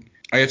undervisning.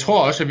 Og jeg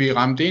tror også, at vi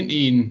ramte ind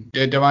i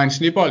der var en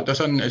snebold, der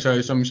sådan,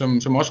 altså,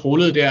 som også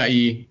rullede der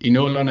i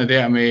nullerne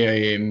der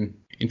med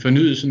en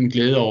fornyet sådan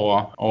glæde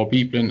over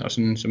Bibelen, og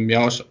sådan, som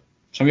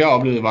jeg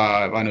oplevede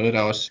var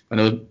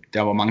noget,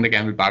 der var mange, der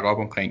gerne ville bakke op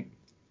omkring,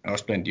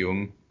 også blandt de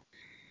unge.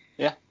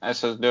 Ja,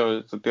 altså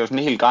det var sådan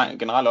en helt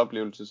generel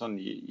oplevelse sådan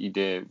i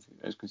det,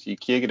 jeg skal sige,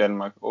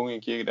 unge i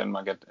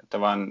Kirkedanmark, at der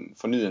var en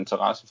fornyet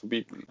interesse for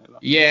Bibelen. Eller?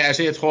 Ja,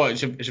 altså jeg tror,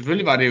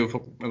 selvfølgelig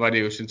var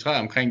det jo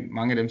centreret omkring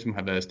mange af dem, som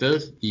har været afsted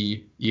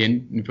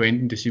på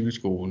enten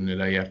discipleskolen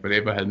eller i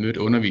Asperleber havde mødt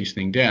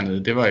undervisning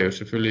dernede. Det var jo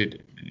selvfølgelig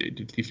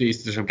de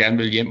fleste, som gerne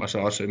ville hjem og så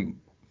også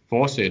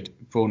fortsætte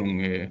på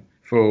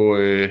få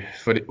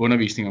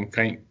undervisning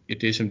omkring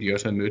det, som de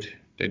også havde mødt,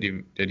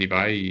 da de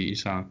var i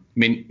Israel.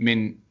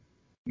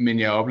 Men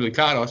jeg oplevede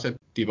klart også, at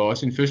det var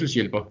også en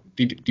fødselshjælper,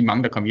 de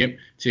mange, der kom hjem,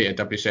 til at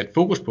der blev sat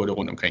fokus på det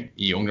rundt omkring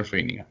i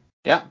ungdomsforeninger.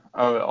 Ja,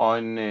 og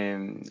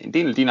en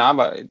del af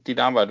dit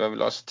arbejde var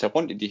vel også at tage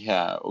rundt i de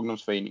her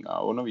ungdomsforeninger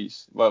og undervise.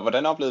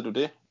 Hvordan oplevede du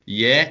det?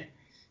 Ja,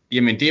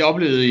 jamen det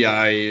oplevede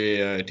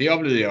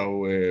jeg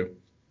jo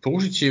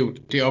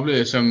positivt. Jeg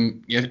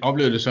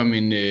oplevede det som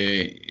en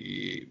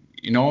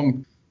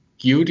enormt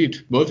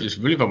givetigt, både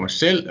selvfølgelig for mig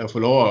selv at få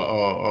lov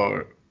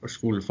at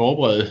skulle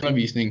forberede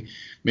undervisning,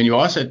 men jo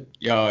også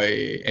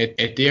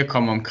at det at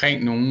komme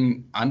omkring nogle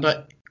andre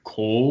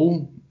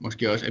kroge,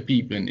 måske også af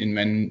Bibelen, end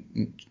man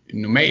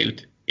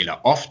normalt, eller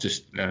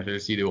oftest, lad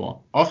os sige det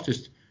ord,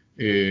 oftest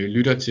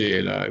lytter til,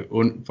 eller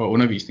får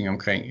undervisning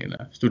omkring, eller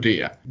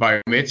studerer, var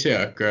jo med til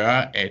at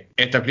gøre,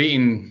 at der blev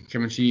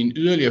kan man sige, en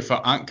yderligere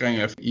forankring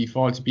i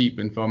forhold til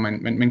Bibelen, for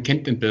man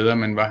kendte den bedre,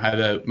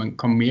 man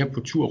kom mere på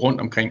tur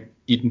rundt omkring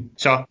i den.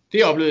 Så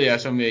det oplevede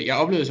jeg som,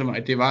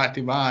 at det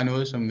var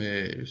noget,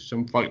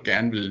 som folk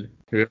gerne ville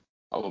høre.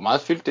 Og hvor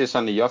meget fyldte det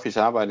sådan i Joffis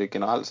arbejde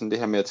generelt, sådan det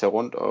her med at tage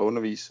rundt og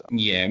undervise?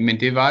 Ja, men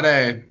det var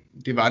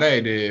da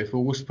et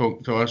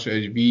fokuspunkt for os.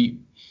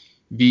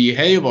 Vi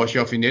havde jo vores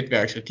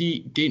Joffi-netværk, så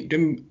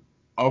dem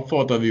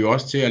opfordrede vi jo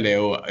også til at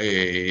lave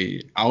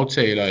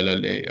aftaler,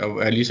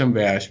 eller ligesom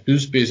være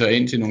spydspidser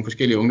ind til nogle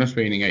forskellige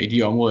ungdomsforeninger i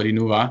de områder, de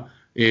nu var.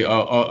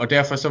 Og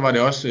derfor så var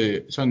det også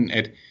sådan,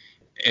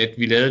 at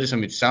vi lavede det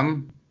som et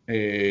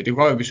det kunne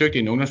godt være, at vi besøgte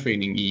en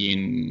ungdomsforening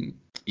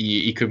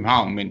i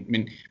København,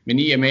 men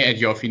i og med,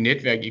 at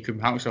Joffi-netværk i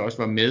København så også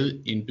var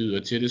medindbyder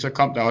til det, så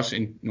kom der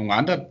også nogle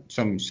andre,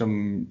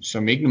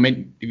 som ikke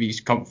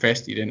nødvendigvis kom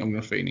fast i den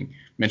ungdomsforening,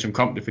 men som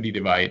kom det, fordi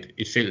det var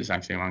et fælles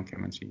arrangement,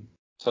 kan man sige.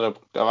 Så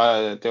det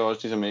var også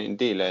ligesom en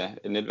del af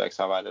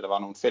netværksarbejdet, der var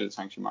nogle fælles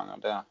arrangementer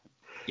der.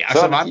 Ja,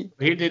 så var det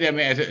helt det der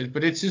med, altså på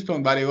det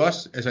tidspunkt var det jo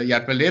også, altså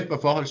Yad Valet var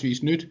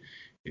forholdsvis nyt,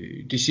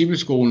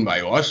 discipleskolen var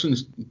jo også sådan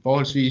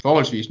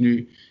forholdsvis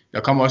ny. Der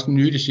kom også en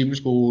ny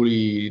discipleskole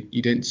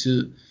i den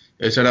tid.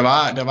 Så der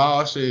var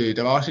også,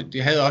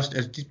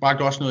 de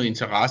bragte også noget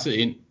interesse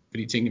ind,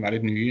 fordi tingene var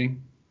lidt nye, ikke?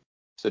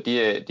 Så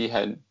de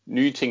her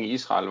nye ting i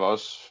Israel var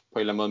også på en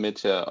eller anden måde med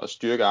til at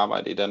styrke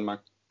arbejdet i Danmark?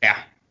 Ja,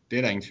 det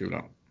er der ingen tvivl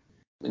om.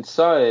 Men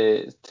så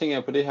tænker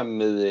jeg på det her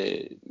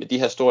med de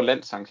her store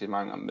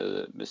landsarrangementer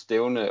med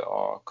stævne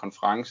og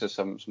konferencer,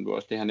 som du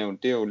også lige har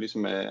nævnt. Det er jo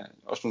ligesom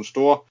også nogle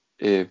store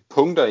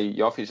punkter i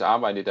Joffis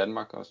arbejde i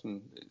Danmark, og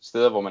sådan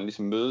steder, hvor man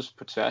ligesom mødes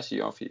på tværs i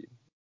Joffi.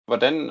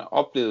 Hvordan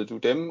oplevede du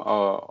dem,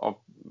 og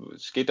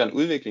skete der en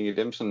udvikling i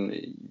dem sådan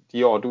i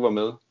de år, du var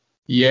med?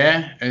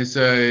 Ja,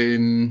 altså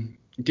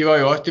det var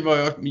jo også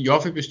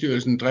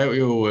Joffi-bestyrelsen drev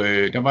jo,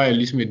 der var jo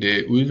ligesom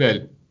et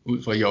udvalg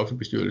ud fra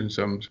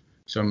Joffi-bestyrelsen,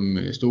 som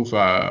stod for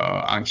at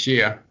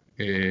arrangere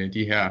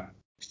de her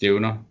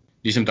stævner.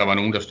 Ligesom der var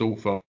nogen, der stod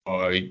for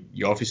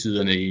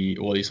Joffi-siderne i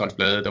Ordet Israels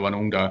Blade, der var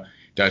nogen,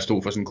 der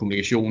stod for sådan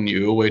kommunikationen i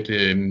øvrigt.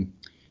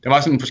 Der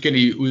var sådan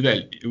forskellige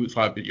udvalg ud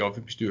fra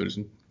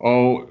Joffi-bestyrelsen.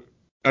 Og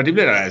det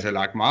blev der altså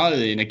lagt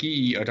meget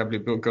energi i, og der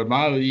blev gjort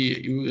meget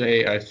ud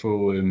af at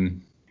få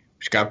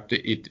skabt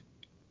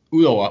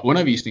udover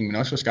undervisning, men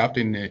også få skabt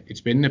et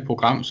spændende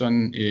program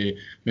sådan,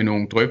 med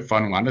nogle dryp fra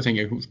nogle andre ting.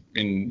 Jeg kan huske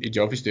et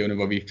Joffi-stævne,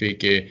 hvor vi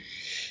fik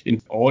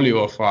en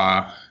overlever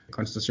fra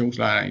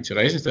koncentrationslejren i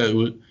Theresienstadt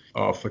ud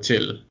og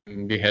fortælle.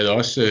 Vi havde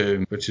også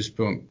på et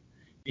tidspunkt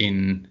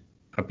en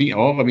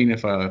overrabbiner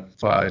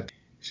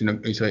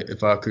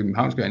fra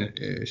Københavnske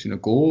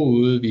synagoge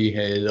ude. Vi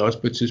havde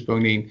også på et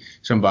tidspunkt en,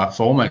 som var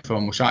formand for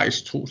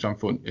Mosaisk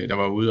Trossamfund, der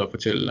var ude og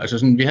fortælle. Altså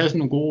sådan, vi havde sådan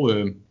nogle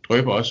gode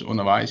drøber også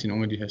undervejs i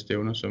nogle af de her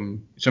stævner,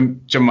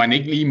 som man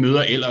ikke lige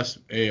møder ellers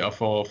og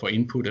får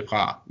inputtet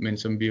fra, men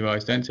som vi var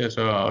i stand til,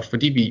 så også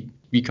fordi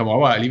vi kom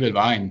over og alligevel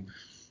var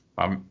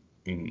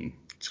en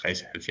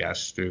 60-70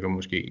 stykker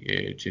måske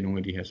til nogle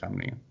af de her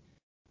samlinger.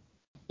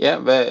 Ja,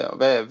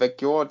 hvad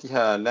gjorde de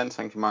her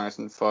landsarrangementer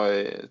sådan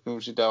for, nu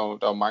vil sige, der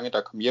er jo mange,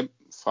 der kom hjem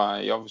fra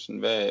Joffisen.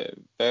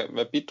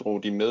 Hvad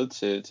bidrog de med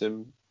til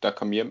dem, der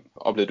kom hjem?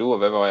 Oplevede du, og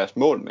hvad var jeres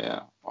mål med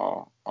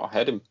at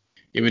have dem?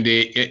 Jamen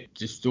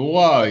det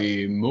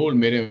store mål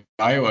med det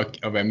var jo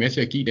at være med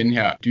til at give den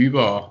her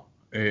dybere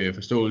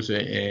forståelse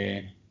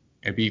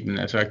af Bibelen.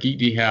 Altså at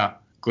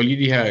gå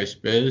lige de her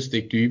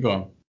spadestik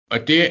dybere.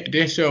 Og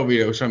det så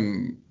vi jo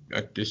som,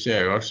 og det ser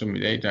jeg jo også som i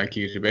dag, der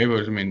kigger tilbage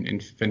på, som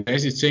en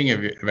fantastisk ting at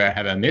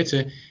have været med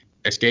til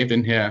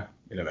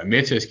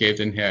at skabe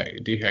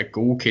det her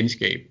gode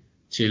kendskab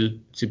til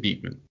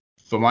Bibelen.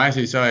 For mig at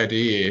se, så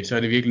er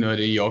det virkelig noget af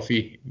det,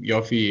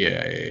 Joffi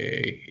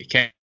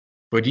kan,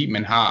 fordi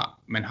man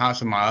har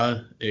så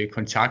meget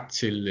kontakt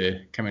til,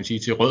 kan man sige,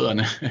 til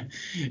rødderne.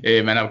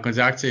 Man har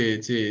kontakt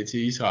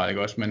til Israel,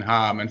 ikke også?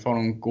 Man får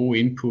nogle gode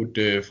input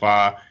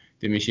fra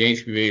det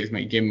messianske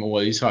bevægelse igennem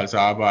Ordet Israels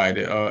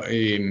arbejde, og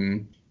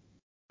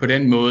på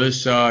den måde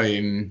så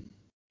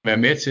være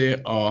med til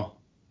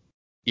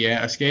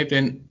at skabe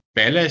den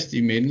ballast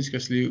i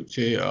menneskers liv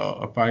til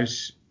at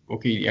faktisk,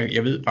 okay,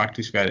 jeg ved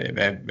faktisk,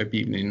 hvad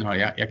Bibelen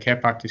indeholder. Jeg kan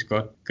faktisk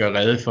godt gøre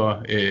rede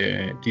for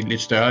de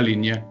lidt større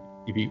linjer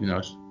i Bibelen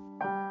også.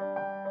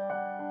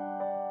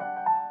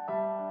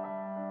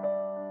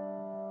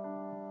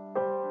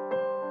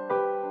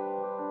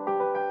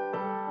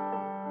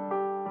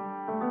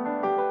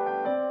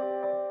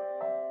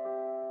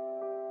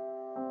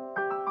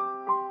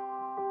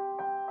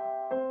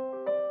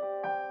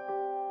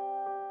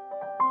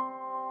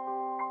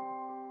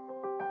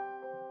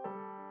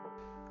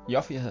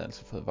 Joffi havde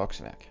altså fået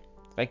vokseværk.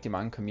 Rigtig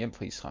mange kom hjem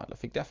fra Israel og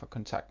fik derfor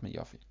kontakt med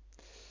Joffi.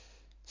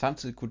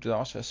 Samtidig kunne det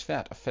også være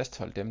svært at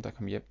fastholde dem, der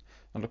kom hjem,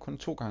 når der kun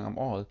 2 gange om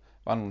året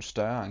var nogle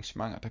større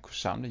arrangementer, der kunne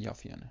samle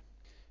Joffierne.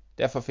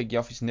 Derfor fik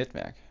Joffis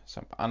netværk,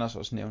 som Anders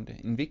også nævnte,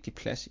 en vigtig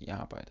plads i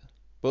arbejdet.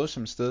 Både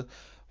som et sted,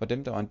 hvor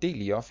dem, der var en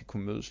del i Joffi,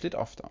 kunne mødes lidt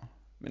oftere,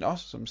 men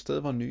også som et sted,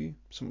 hvor nye,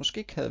 som måske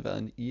ikke havde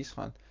været i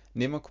Israel,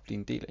 nemmere kunne blive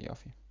en del af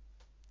Joffi.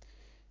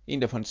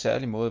 En, der på en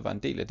særlig måde var en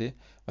del af det,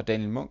 var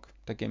Daniel Munk,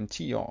 der gennem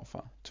 10 år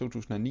fra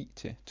 2009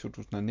 til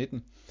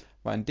 2019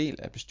 var en del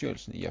af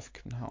bestyrelsen i Joffi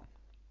København.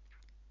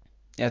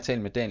 Jeg har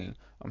talt med Daniel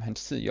om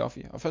hans tid i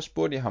Joffi, og først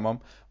spurgte jeg ham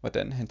om,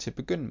 hvordan han til at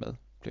begynde med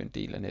blev en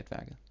del af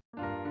netværket.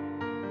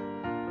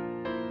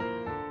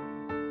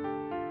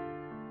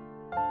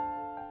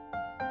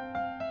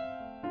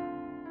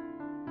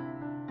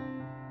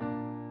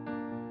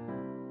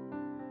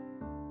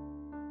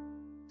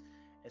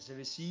 Altså jeg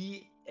vil sige,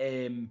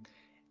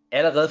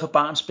 allerede fra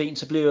barns ben,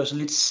 så blev jeg jo sådan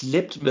lidt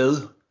slæbt med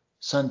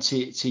sådan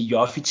til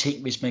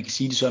Joffi-ting, hvis man kan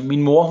sige det sådan.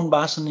 Min mor, hun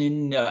var sådan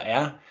en, og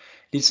er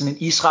lidt sådan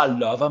en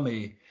Israel-lover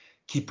med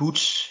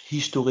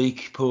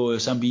kibbutz-historik på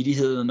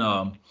samvittigheden,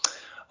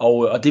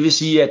 og det vil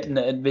sige,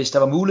 at hvis der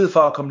var mulighed for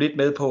at komme lidt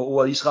med på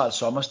ordet Israels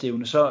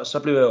sommerstævne, så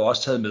blev jeg jo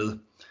også taget med.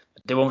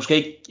 Det var måske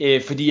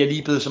ikke, fordi jeg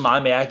lige blev så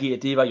meget mærke i,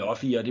 at det var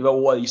Joffi, og det var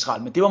ordet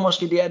Israel, men det var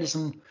måske der, det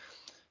sådan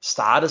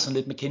startede sådan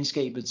lidt med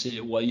kendskabet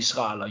til ordet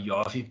Israel og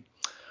Joffi.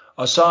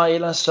 Og så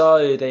ellers,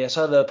 da jeg så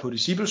havde været på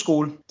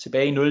discipleskole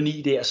tilbage i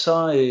 09 der,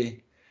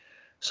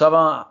 så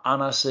var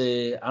Anders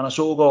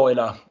Aagaard,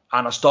 eller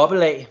Anders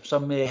Dobbeltag,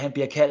 som han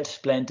bliver kaldt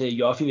blandt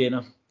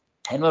Joffi-venner.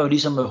 Han var jo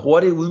ligesom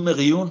hurtigt ude med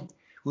riven,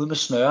 ude med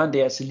snøren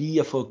der, til lige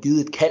at få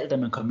givet et kald, da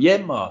man kom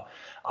hjem, og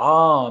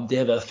om det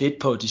havde været fedt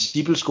på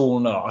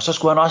discipleskolen, og så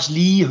skulle han også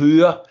lige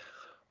høre,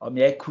 om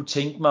jeg ikke kunne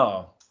tænke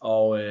mig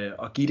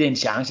og give det en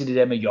chance, det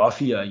der med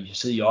Joffi og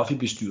sidde i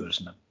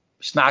Joffi-bestyrelsen.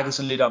 Vi snakkede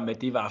sådan lidt om, hvad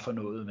det var for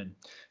noget, men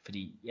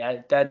fordi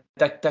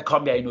der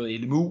kom jeg i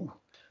noget LMU,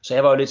 så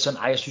jeg var jo lidt sådan,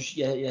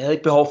 jeg havde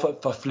ikke behov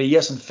for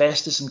flere sådan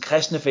faste sådan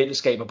kristne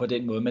fællesskaber på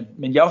den måde,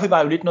 men Joffi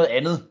var jo lidt noget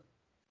andet.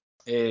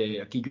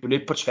 Jeg gik jo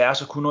lidt på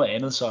tværs og kunne noget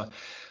andet,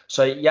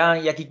 så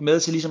jeg gik med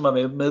til ligesom at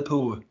være med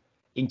på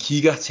en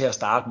kigger til at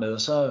starte med,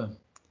 og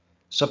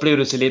så blev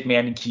det til lidt mere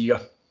end en kigger,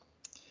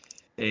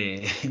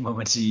 må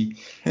man sige.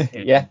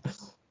 Ja.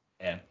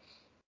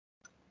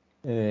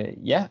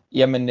 Ja.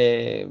 Jamen,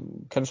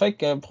 kan du så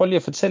ikke prøve lige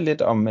at fortælle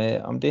lidt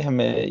om det her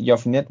med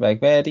Joffi-netværk?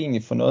 Hvad er det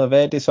egentlig for noget?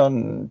 Hvad er det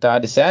sådan, der er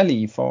det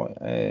særlige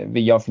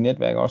ved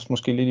Joffi-netværk? Også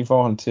måske lidt i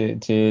forhold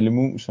til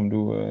LMU, som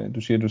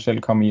du siger, du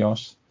selv kom i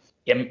også.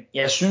 Jamen,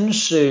 jeg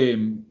synes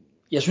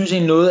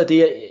egentlig noget af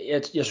det,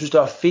 jeg synes, der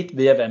var fedt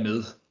ved at være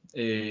med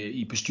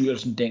i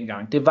bestyrelsen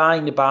dengang. Det var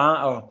egentlig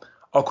bare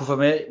at kunne få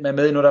med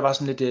i noget, der var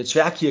sådan lidt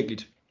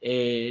tværkirkeligt.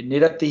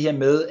 Netop det her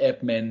med,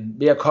 at man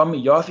ved at komme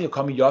i Joffi og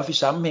komme i Joffi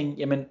sammenhæng,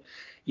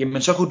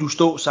 jamen så kunne du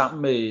stå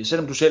sammen med,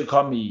 selvom du selv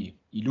kom i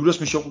Luthers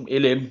Mission,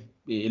 LM,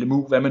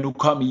 LMU, hvad man nu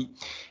kom i,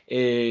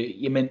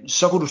 jamen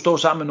så kunne du stå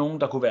sammen med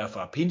nogen, der kunne være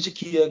fra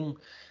Pinsekirken,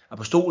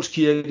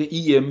 Apostolskirke,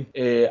 IM,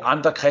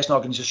 andre kristne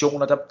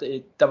organisationer.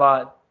 Der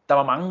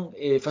var mange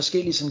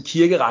forskellige sådan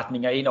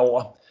kirkeretninger ind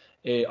over,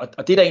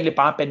 og det der egentlig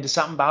bare bandede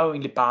sammen, var jo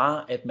egentlig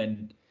bare, at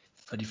man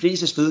for de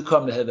fleste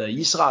vedkommende havde været i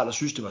Israel og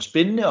synes det var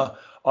spændende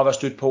og var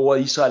stødt på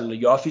ordet Israel eller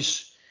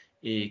Joffis,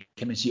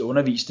 kan man sige,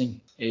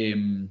 undervisning.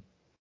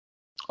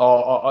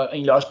 Og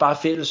egentlig også bare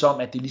fælles om,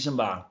 at det ligesom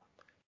var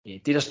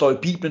det, der står i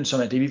Bibelen,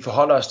 som er det, vi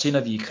forholder os til, når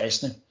vi er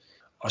kristne.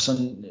 Og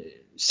sådan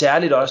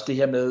særligt også det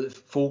her med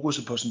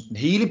fokuset på sådan den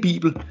hele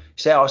Bibel,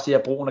 især også det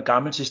her brugen af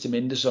Gamle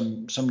Testamente,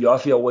 som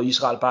Joffi over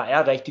Israel bare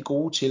er rigtig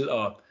gode til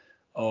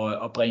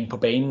at bringe på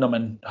banen, når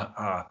man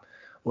har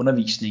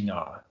undervisning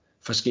og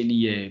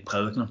forskellige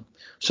prædikener.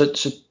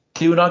 Så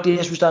det er jo nok det,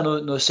 jeg synes, der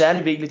er noget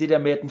særligt vigtigt, det der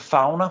med, at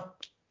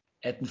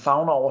den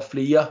favner over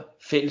flere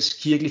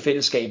kirkelige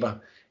fællesskaber,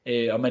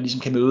 og man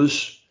ligesom kan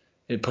mødes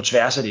på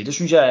tværs af det. Det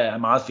synes jeg er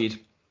meget fedt.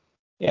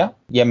 Ja,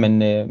 jamen,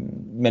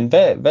 men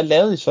hvad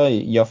lavede I så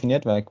i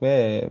Joffi-netværk?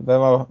 Hvad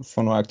var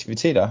for nogle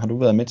aktiviteter, har du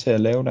været med til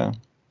at lave der?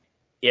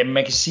 Jamen,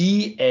 man kan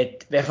sige,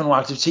 at hvad for nogle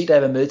aktiviteter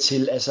jeg har været med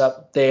til, altså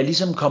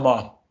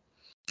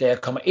da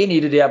jeg kommer ind i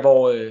det der,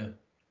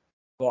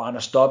 hvor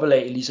Anders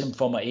Dobbeltag ligesom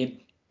får mig ind,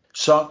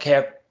 så kan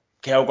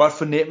jeg jo godt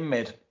fornemme,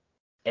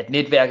 at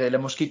netværket, eller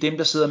måske dem,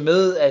 der sidder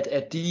med,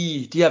 at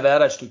de har været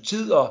der et stykke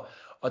tid,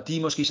 og de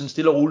er måske sådan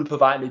stille og roligt på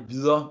vej lidt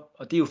videre,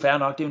 og det er jo fair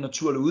nok, det er jo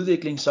naturlig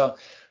udvikling, så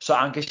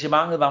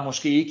engagementet var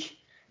måske ikke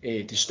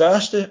det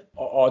største,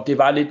 og det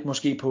var lidt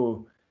måske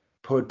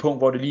på et punkt,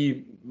 hvor det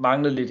lige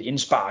manglede lidt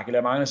indspark,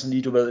 eller manglede sådan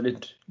lige, du ved,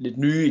 lidt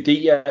nye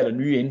idéer, eller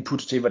nye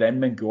inputs til, hvordan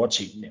man gjorde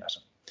tingene. Altså.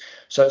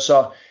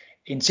 Så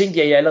en ting,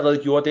 jeg allerede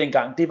gjorde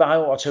dengang, det var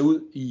jo at tage ud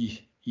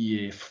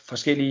i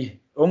forskellige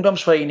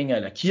ungdomsforeninger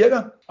eller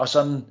kirker, og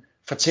sådan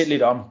fortælle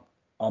lidt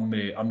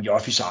om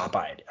Joffis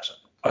arbejde. Altså.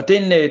 Og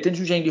den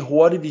synes jeg egentlig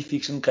hurtigt, vi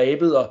fik sådan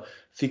grebet og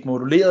fik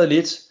moduleret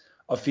lidt,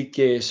 og fik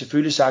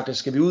selvfølgelig sagt, at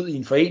skal vi ud i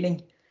en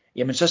forening,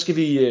 jamen så skal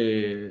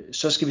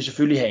vi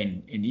selvfølgelig have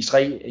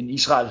en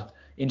Israel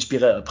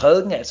inspireret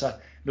prædiken, altså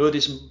noget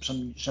af det,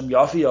 som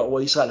Joffe og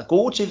Ordet Israel er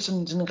gode til,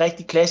 sådan en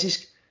rigtig klassisk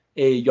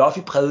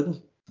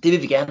Joffe-prædiken. Det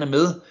vil vi gerne have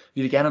med.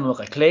 Vi vil gerne have noget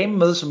reklame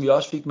med, som vi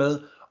også fik med.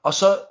 Og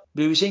så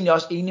blev vi egentlig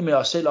også enige med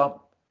os selv om,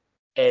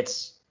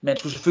 at man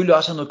skulle selvfølgelig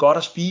også have noget godt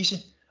at spise,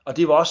 og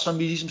det var også sådan,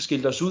 vi ligesom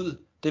skilte os ud.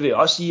 Det vil jeg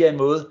også sige af en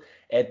måde,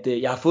 at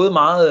jeg har fået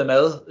meget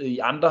mad i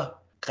andre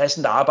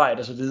kristent arbejde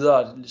og så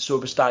videre,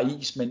 suppe, steg,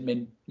 is,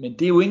 men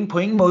det er jo på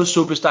ingen måde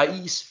suppe, steg,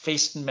 is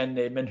festen,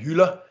 man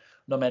hylder,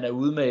 når man er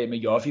ude med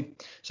Joffe.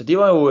 Så det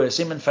var jo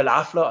simpelthen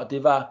falafler, og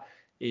det var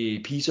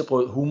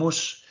pizzabrød,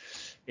 hummus,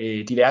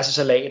 diverse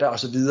salater og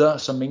så videre,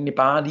 som egentlig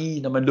bare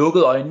lige, når man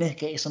lukkede øjnene,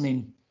 gav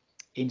sådan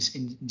en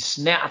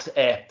snert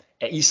af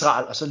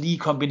Israel, og så lige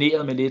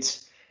kombineret med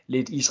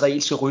lidt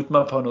israelske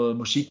rytmer på noget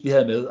musik, vi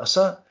havde med, og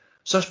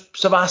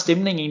så var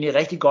stemningen egentlig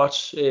rigtig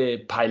godt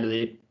pejlet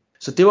ind.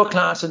 Så det var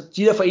klart, så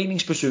de der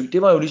foreningsbesøg,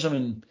 det var jo ligesom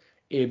en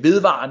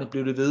vedvarende,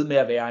 blev det ved med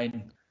at være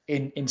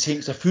en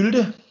ting, der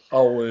fyldte,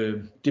 og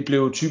det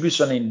blev typisk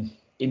sådan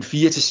en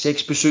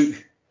 4-6 besøg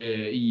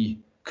i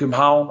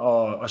København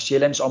og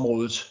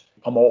Sjællandsområdet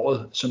om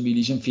året, som vi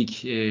ligesom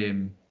fik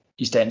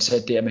i stand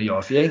sat der med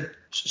Joffe, ikke?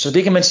 Så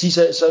det kan man sige,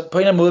 så på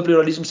en eller anden måde blev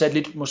der ligesom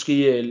sat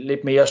måske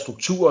lidt mere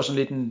struktur og sådan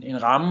lidt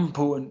en ramme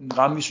på, en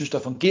ramme vi synes der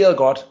fungerede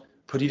godt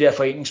på de der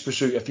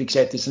foreningsbesøg, og fik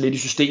sat det sådan lidt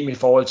i system i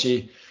forhold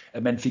til,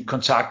 at man fik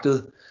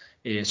kontaktet.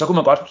 Så kunne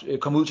man godt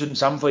komme ud til den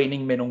samme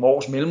forening med nogle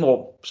års mellemrum,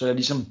 så der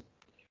ligesom,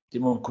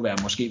 det kunne være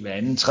måske hver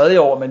anden, tredje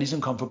år, man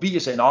ligesom kom forbi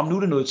og sagde, nå, nu er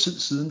det noget tid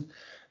siden,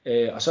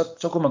 og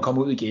så kunne man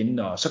komme ud igen,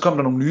 og så kom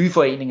der nogle nye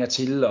foreninger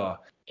til, og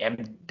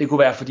jamen, det kunne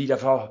være fordi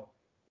der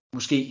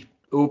måske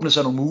åbnede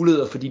sig nogle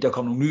muligheder, fordi der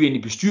kom nogle nye ind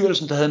i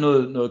bestyrelsen, der havde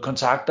noget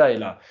kontakter,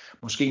 eller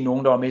måske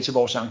nogen, der var med til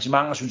vores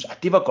arrangement og syntes, at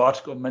det var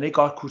godt, og man ikke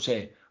godt kunne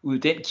tage ud i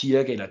den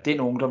kirke eller den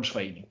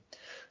ungdomsforening.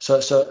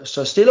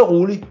 Så stille og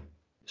roligt,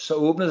 så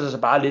åbnede der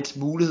sig bare lidt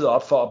muligheder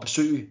op for at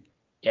besøge,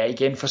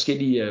 igen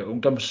forskellige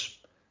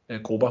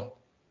ungdomsgrupper.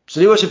 Så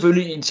det var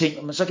selvfølgelig en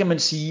ting, men så kan man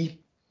sige,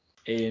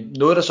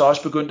 noget der så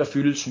også begyndte at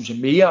fylde, synes jeg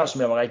mere, og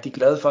som jeg var rigtig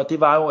glad for, det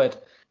var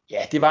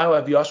jo,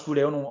 at vi også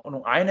skulle lave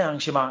nogle egne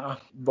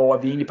arrangementer, hvor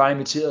vi egentlig bare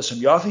inviterede som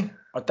Joffe,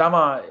 og der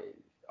var,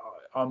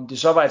 om det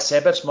så var et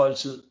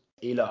sabbatsmåltid,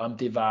 eller om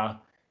det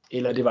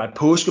var et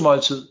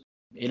påskemåltid,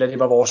 eller det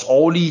var vores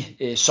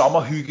årlige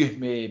sommerhygge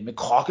med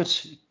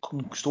krokket,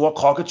 en store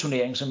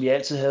krokketurnering, som vi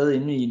altid havde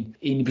inde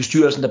i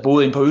bestyrelsen, der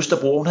boede inde på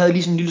Østerbro. Hun havde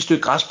lige sådan en lille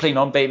stykke græsplæne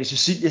om bag ved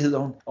Cecilie, hedder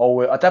hun.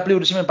 Og der blev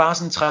det simpelthen bare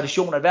sådan en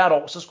tradition, at hvert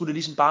år, så skulle det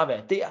ligesom bare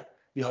være der.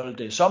 Vi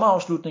holdt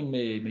sommerafslutning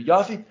med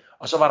Joffe,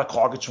 og så var der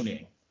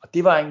krokketurnering. Og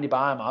det var egentlig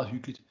bare meget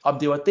hyggeligt. Om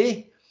det var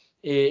det,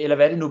 eller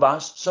hvad det nu var,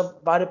 så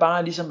var det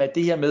bare ligesom, at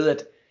det her med,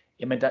 at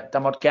jamen, der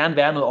måtte gerne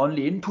være noget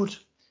åndelig input.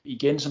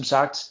 Igen, som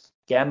sagt,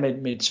 gerne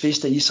med et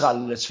twist af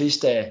Israel, eller et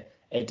twist af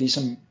det,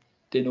 som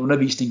den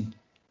undervisning,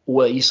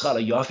 ordet Israel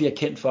og Joffe er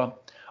kendt for.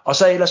 Og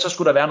så ellers så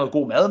skulle der være noget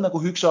god mad, man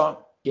kunne hygge sig om.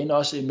 Igen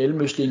også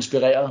mellemøstligt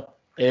inspireret.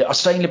 Og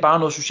så egentlig bare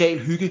noget social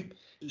hygge.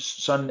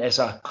 Sådan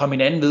altså komme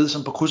hinanden ved,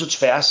 sådan på kryds og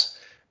tværs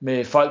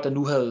med folk, der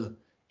nu havde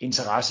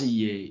interesse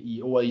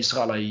i ordet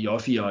Israel og i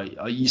Joffe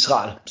og i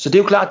Israel. Så det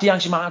er jo klart, at de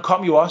arrangementer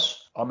kom jo også,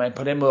 og man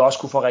på den måde også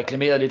kunne få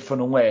reklameret lidt for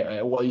nogle af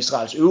ordet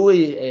Israels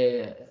øvrige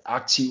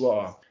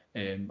aktiver.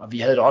 Og vi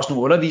havde da også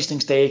nogle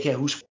undervisningsdage, kan jeg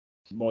huske,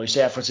 hvor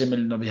især for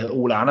eksempel, når vi havde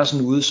Ole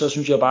Andersen ude, så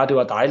synes jeg bare, det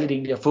var dejligt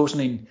egentlig at få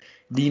sådan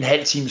lige en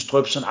halv times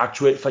drøb sådan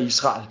aktuelt fra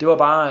Israel. Det var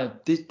bare,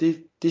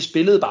 det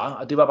spillede bare,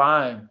 og det var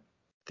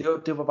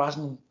bare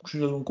sådan,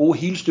 synes jeg, nogle gode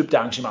helstøbte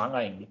arrangementer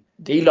egentlig.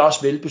 Det er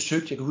også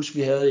velbesøgt. Jeg kan huske,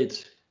 vi havde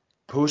et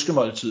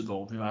påskemåltid,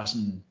 hvor vi var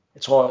sådan,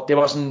 jeg tror,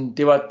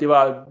 det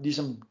var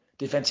ligesom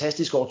det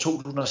fantastiske år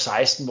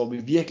 2016, hvor vi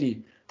virkelig,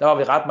 der var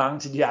vi ret mange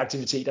til de her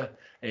aktiviteter.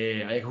 Og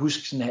jeg kan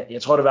huske, sådan,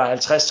 jeg tror det var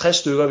 50-60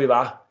 stykker vi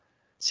var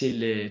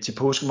til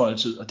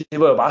påskemåltid, og det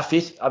var jo bare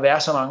fedt at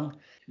være så mange.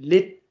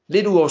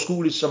 Lidt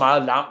uoverskueligt, så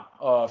meget lam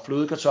og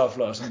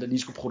flødekartofler og sådan, der lige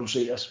skulle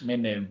produceres,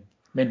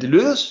 men det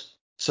lykkedes.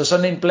 Så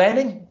sådan en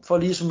blanding, for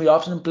lige som vi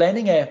op, sådan en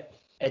blanding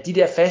af de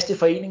der faste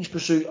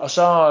foreningsbesøg, og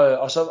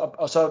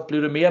så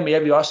blev det mere og mere,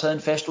 at vi også havde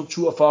en fast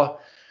struktur for,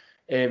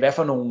 hvad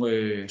for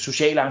nogle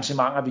sociale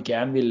arrangementer vi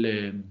gerne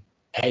ville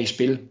have i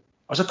spil.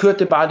 Og så kørte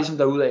det bare ligesom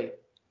derudad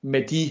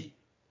med de,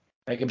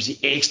 hvad kan man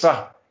sige,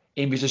 ekstra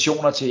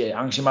invitationer til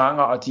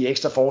arrangementer og de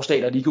ekstra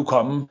forslag, der lige kunne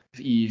komme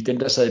i dem,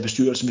 der sad i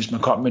bestyrelsen, hvis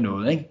man kom med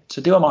noget, ikke?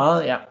 Så det var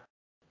meget, ja.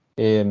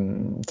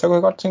 Så kunne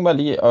jeg godt tænke mig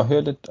lige at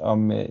høre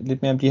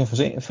lidt mere om de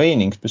her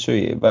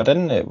foreningsbesøg.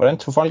 Hvordan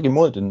tog folk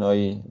imod det, når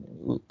I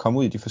kom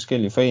ud i de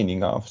forskellige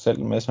foreninger og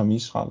fortalte en masse om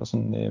Israel? Og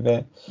sådan,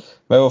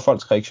 hvad var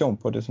folks reaktion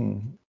på det,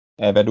 sådan,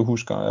 af hvad du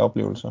husker af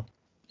oplevelser?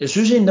 Jeg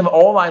synes egentlig, det var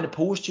overvejende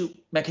positivt.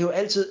 Man kan jo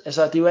altid,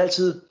 altså det er jo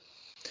altid,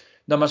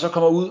 når man så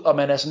kommer ud, og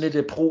man er sådan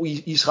lidt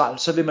pro-Israel,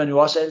 så vil man jo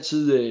også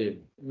altid,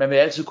 man vil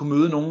altid kunne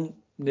møde nogen,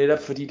 netop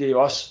fordi det er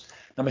jo også,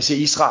 når man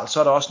siger Israel, så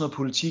er der også noget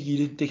politik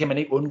i det. Det kan man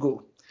ikke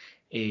undgå.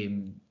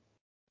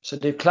 Så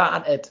det er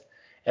klart,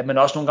 at man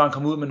også nogle gange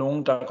kommer ud med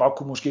nogen, der godt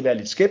kunne måske være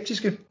lidt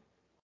skeptiske,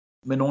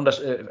 med nogen, der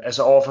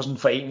altså overfor sådan en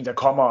forening, der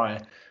kommer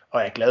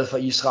og er glad for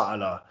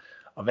Israel,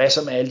 og hvad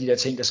så med alle de der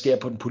ting, der sker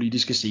på den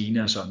politiske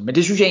scene og sådan. Men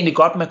det synes jeg egentlig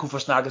godt, man kunne få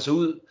snakket sig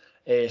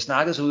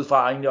ud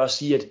fra, og egentlig også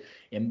sige, at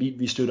jamen,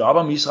 vi støtter op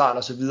om Israel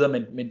og så videre,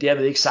 men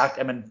derved ikke sagt,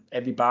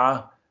 at vi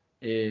bare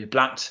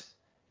blankt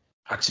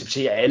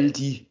accepterer alle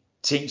de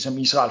ting, som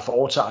Israel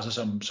foretager sig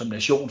som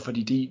nation,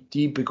 fordi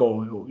de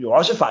begår jo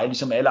også fejl,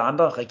 ligesom alle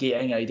andre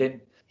regeringer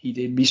i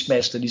det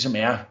mismatch, der ligesom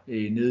er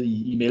nede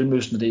i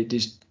Mellemøsten.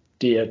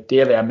 Det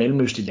at være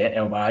mellemøstligt land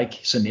er jo bare ikke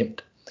så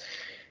nemt.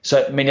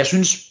 Men jeg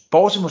synes,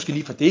 bortset måske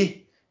lige for det,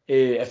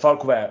 at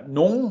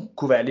nogen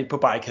kunne være lidt på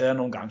barrikader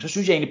nogle gange, så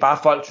synes jeg egentlig bare,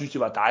 at folk synes,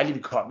 det var dejligt,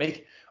 vi kom,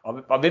 ikke?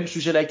 Og hvem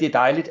synes heller ikke, det er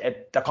dejligt,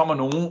 at der kommer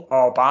nogen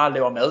og bare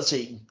laver mad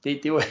til en.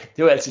 Det er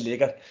jo altid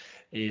lækkert.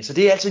 Så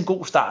det er altid en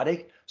god start,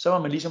 ikke? Så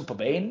var man ligesom på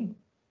banen,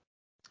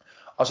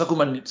 og så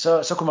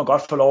kunne man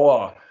godt få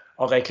lov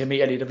at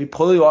reklamere lidt. Og vi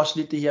prøvede jo også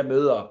lidt det her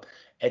med,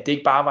 at det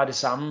ikke bare var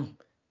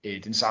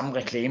den samme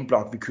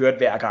reklameblok, vi kørte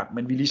hver gang,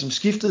 men vi ligesom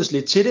skiftedes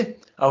lidt til det,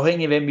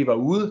 afhængig af hvem vi var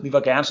ude. Vi var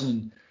gerne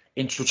sådan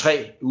en 2-3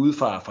 ude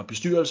fra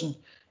bestyrelsen,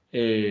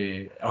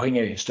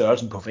 afhængig af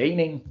størrelsen på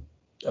foreningen,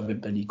 og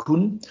hvem der lige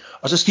kunne.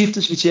 Og så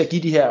skiftedes vi til at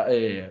give de her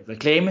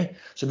reklame,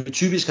 så vi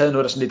typisk havde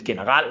noget, der sådan lidt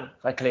generel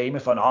reklame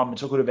for, men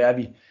så kunne det være, at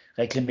vi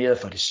reklamerede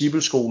for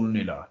Discipleskolen,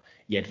 eller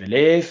Yad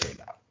Velev,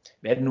 eller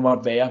hvad det nu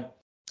måtte være.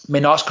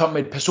 Men også kom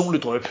med et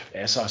personligt dryp,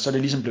 altså, så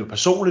det ligesom blev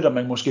personligt, og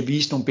man måske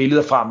viste nogle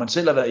billeder fra, at man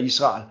selv har været i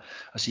Israel,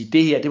 og sige,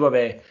 det her, det var,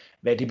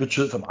 hvad det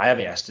betød for mig at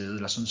være afsted,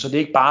 eller sådan. Så det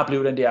ikke bare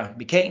blev den der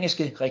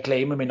mekaniske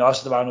reklame, men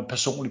også, at der var noget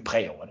personligt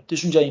præg over det. Det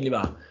synes jeg egentlig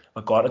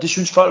var godt, og det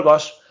synes folk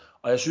også,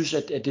 og jeg synes,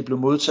 at det blev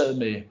modtaget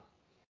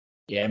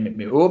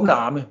med åbne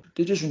arme.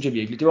 Det synes jeg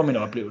virkelig, det var min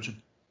oplevelse.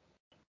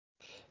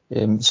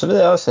 Så ved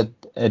jeg også,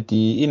 at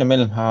de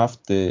indimellem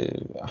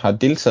har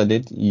deltaget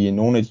lidt i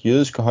nogle af de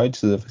jødiske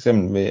højtider, for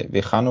eksempel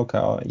ved Chanukka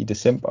og i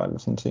december eller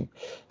sådan ting.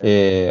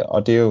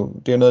 Og det er jo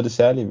noget af det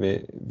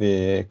særlige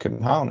ved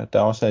København, at der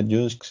også er et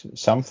jødisk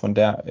samfund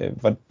der.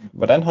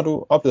 Hvordan har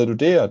du oplevet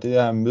det, og det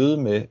her møde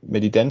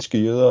med de danske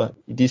jøder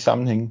i de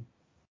sammenhænge?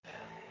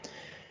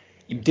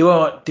 Jamen det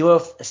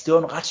var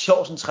en ret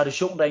sjov sådan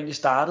tradition, der egentlig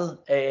startede,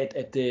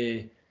 at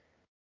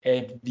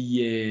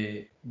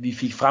vi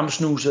fik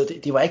fremsnuset.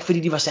 Det var ikke fordi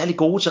de var særlig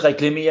gode til at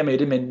reklamere med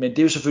det, men det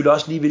er jo selvfølgelig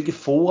også lige hvilke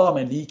forer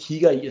man lige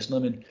kigger i og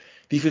sådan noget, men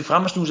vi fik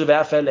fremsnuset i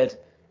hvert fald, at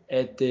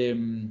jeg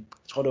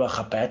tror det var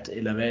Rabat,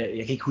 eller hvad,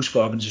 jeg kan ikke huske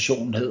hvad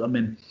organisationen hedder,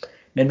 men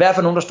i hvert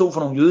fald nogen der stod for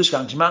nogle jødiske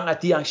arrangementer,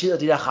 at de arrangerede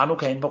det der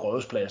Chanukka inde på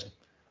Rådhuspladsen.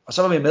 Og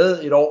så var vi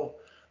med et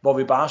år, hvor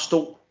vi bare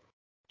stod,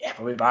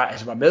 hvor vi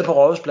bare var med på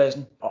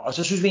Rådhuspladsen, og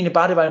så synes vi egentlig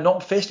bare det var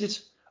enormt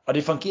festligt, og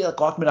det fungerede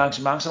godt med et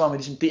arrangement. Så var man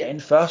ligesom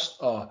derinde først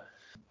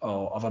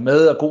og var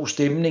med, og god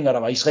stemning, og der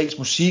var israelsk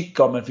musik,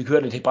 og man fik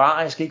hørt lidt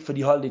hebraisk, ikke, for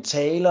de holdt lidt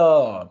taler,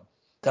 og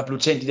der blev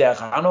tændt de der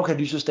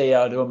Chanukka-lysestager,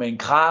 og det var med en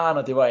kran,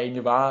 og det var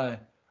egentlig bare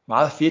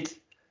meget fedt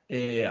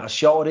og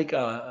sjovt, ikke,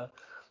 og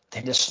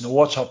den der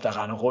snoretop,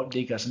 der rendte rundt,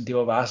 ikke, og sådan, det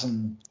var bare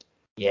sådan,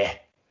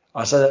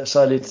 og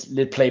så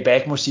lidt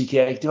playback-musik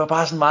her, ikke, det var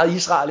bare sådan meget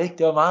Israel, ikke,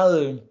 det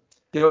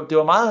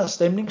var meget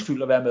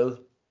stemningsfyldt at være med,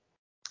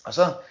 og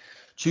så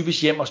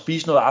typisk hjem og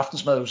spise noget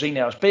aftensmad hos en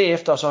af os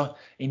bagefter, og så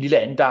en lille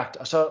andagt,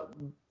 og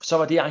så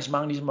var det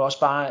arrangement ligesom også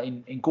bare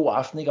en god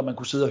aften, ikke? Og man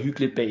kunne sidde og hygge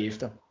lidt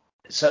bagefter.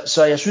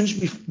 Så jeg synes,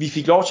 vi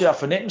fik lov til at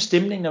fornemme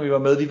stemningen, når vi var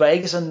med. Vi var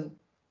ikke sådan,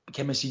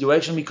 kan man sige, det var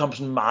ikke sådan, vi kom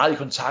sådan meget i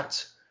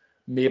kontakt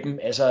med dem,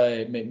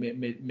 altså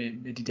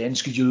med de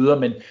danske jøder,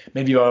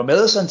 men vi var jo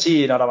med sådan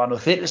til, når der var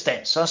noget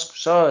fællesdans,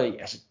 så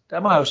der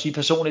må jeg jo sige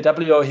personligt, der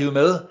blev jeg jo hivet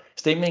med,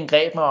 stemningen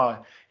greb mig, og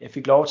jeg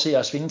fik lov til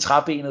at svinge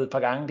træbenet et par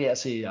gange der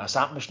til, og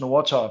sammen med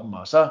snoretoppen,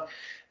 og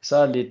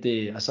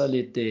så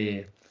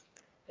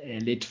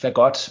lidt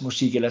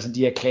fagotmusik, eller sådan de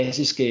her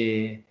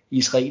klassiske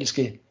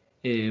israelske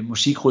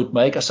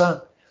musikrytmer, ikke? Og så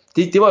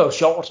det var jo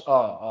sjovt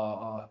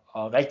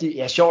og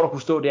rigtig sjovt at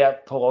kunne stå der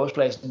på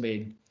Rådhuspladsen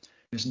med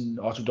sådan en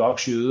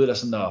ortodox jøde, eller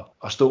sådan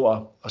og stå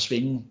og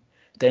svinge,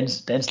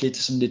 danse lidt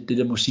til sådan lidt det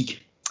der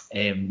musik.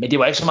 Men det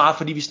var ikke så meget,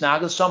 fordi vi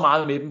snakkede så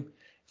meget med dem,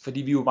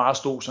 fordi vi jo bare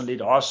stod sådan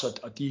lidt os,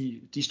 og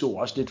de stod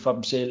også lidt for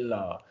dem selv,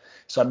 og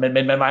så, men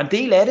man var en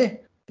del af det.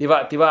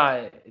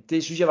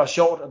 Det synes jeg var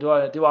sjovt, og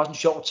det var også en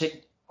sjov ting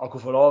at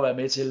kunne få lov at være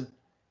med til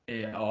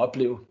at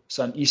opleve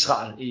sådan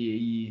Israel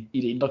i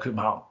det indre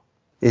København.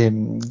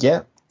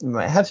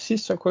 Her til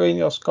sidst, så kunne jeg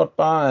egentlig også godt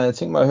bare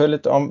tænke mig at høre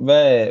lidt om,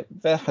 hvad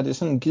har det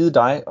sådan givet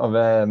dig at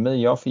være med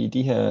i Joffi i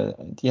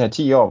de her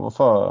 10 år?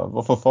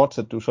 Hvorfor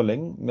fortsætter du så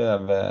længe med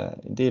at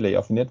være en del af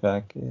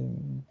Joffi-netværk?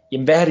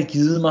 Jamen, hvad har det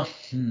givet mig?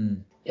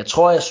 Jeg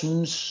tror, jeg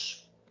synes,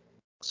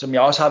 som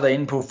jeg også har været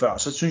inde på før,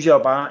 så synes jeg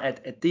jo bare,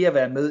 at det at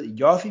være med i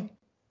Joffi,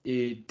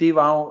 det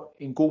var jo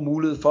en god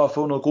mulighed for at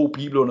få noget god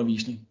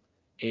bibelundervisning.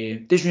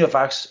 Det synes jeg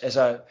faktisk,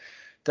 altså,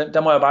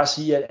 der må jeg bare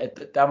sige, at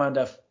der har man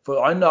da fået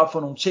øjnene op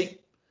for nogle ting,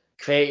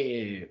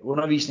 kvæg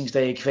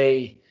undervisningsdage,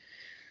 kvæg,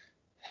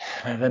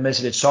 man har været med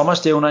til lidt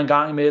sommerstævner en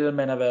gang imellem,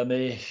 man har været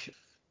med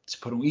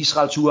på nogle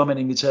Israel-ture, man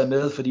er inviteret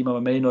med, fordi man var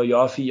med i noget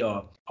Joffi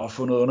og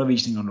få noget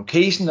undervisning om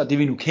location, og det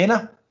vi nu kender.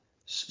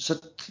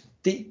 Så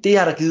det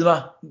har der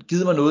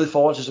givet mig noget i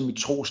forhold til som mit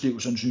trosliv,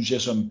 sådan synes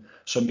jeg,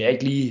 som jeg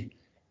ikke lige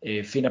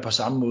finder på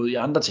samme måde i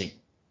andre ting.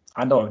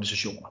 andre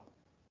organisationer.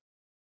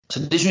 Så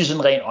det synes jeg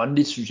sådan rent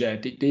åndeligt, synes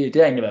jeg, det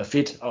har egentlig været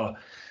fedt at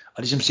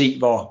ligesom se,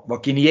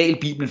 hvor genial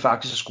Bibelen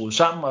faktisk er skruet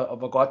sammen, og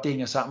hvor godt det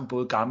hænger sammen,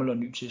 både Gammel og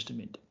Ny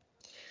Testamente.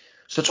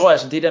 Så tror jeg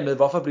sådan det der med,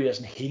 hvorfor blev jeg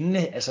sådan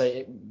hængende,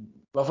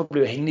 hvorfor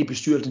blev jeg hængende i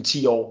bestyrelsen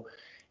 10 år?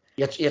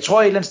 Jeg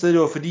tror et eller andet sted, det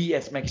var fordi,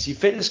 at man kan sige,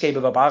 at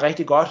fællesskabet var bare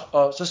rigtig godt,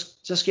 og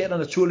så sker der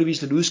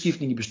naturligvis lidt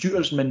udskiftning i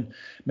bestyrelsen,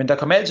 men der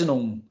kom altid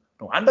nogle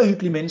andre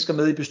hyggelige mennesker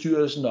med i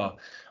bestyrelsen,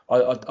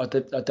 og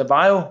der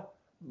var jo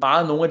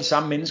meget nogle af de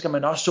samme mennesker,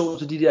 man også så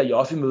til de der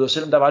Joffi-møder,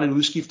 selvom der var lidt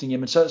udskiftning,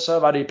 jamen så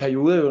var det i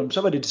perioder,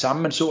 så var det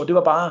samme, man så, og det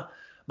var bare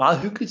meget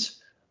hyggeligt.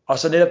 Og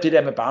så netop det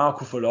der med bare at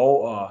kunne få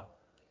lov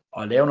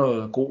at lave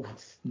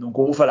nogle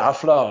gode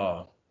falafler,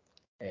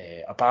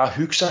 og bare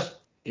hygge sig,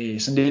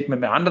 sådan lidt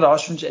med andre, der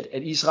også synes,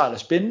 at Israel er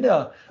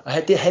spændende, og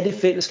have det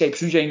fællesskab,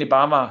 synes jeg egentlig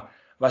bare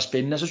var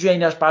spændende. Og så synes jeg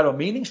egentlig også bare, at det var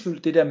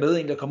meningsfyldt, det der med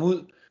egentlig at komme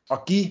ud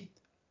og give,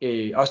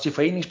 også til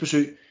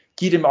foreningsbesøg,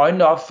 give dem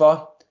øjnene op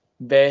for,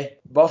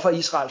 hvorfor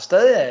Israel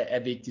stadig er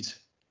vigtigt,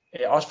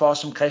 også for os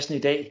som kristne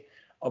i dag,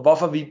 og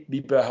hvorfor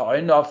vi bør have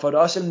øjnene op for det,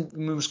 også selvom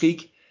vi måske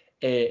ikke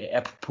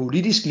er på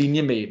politisk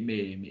linje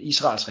med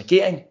Israels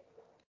regering,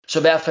 så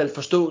i hvert fald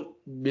forstå,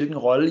 hvilken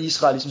rolle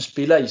Israel ligesom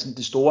spiller i sådan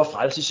det store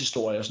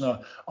frelseshistorie og sådan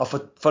noget, og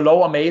få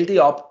lov at male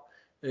det op.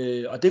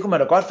 Og det kunne man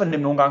da godt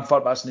fornemme nogle gange,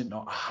 folk bare sådan lidt,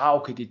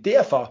 okay, det er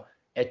derfor,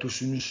 at du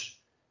synes,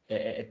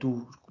 at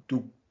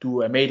du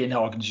er med i den her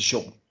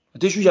organisation.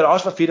 Og det synes jeg da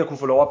også var fedt at kunne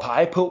få lov at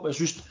pege på.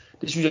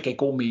 Det synes jeg gav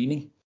god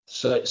mening.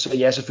 Så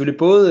ja, selvfølgelig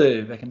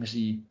både, hvad kan man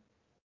sige,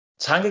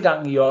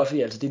 tankegangen i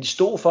Joffi, altså det de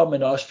stod for,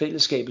 men også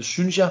fællesskabet,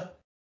 synes jeg,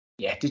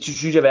 ja, det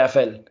synes jeg i hvert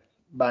fald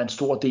var en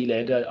stor del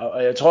af det.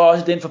 Og jeg tror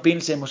også i den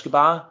forbindelse, jeg måske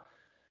bare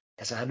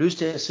har lyst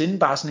til at sende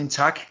bare sådan en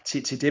tak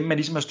til dem, man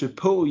ligesom har stødt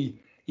på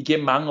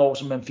igennem mange år,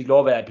 som man fik lov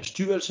at være i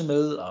bestyrelse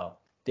med, og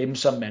dem,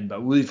 som man var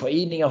ude i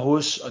foreninger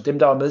hos, og dem,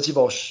 der var med til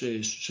vores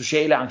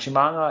sociale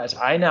arrangementer, altså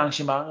egne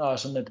arrangementer, og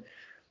sådan at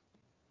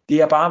det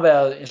har bare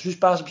været, jeg synes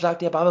bare som sagt,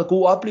 det har bare været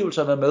gode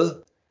oplevelser at være med,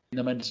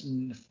 når man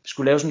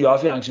skulle lave sådan et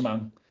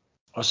Joffi-arrangement.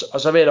 Og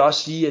så vil jeg da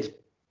også sige,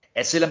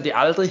 at selvom det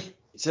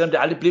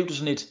aldrig blev til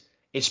sådan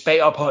et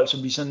spagophold,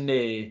 som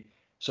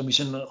vi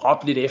sådan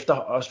råbte lidt efter,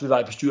 også vi var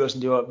i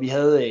bestyrelsen, vi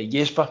havde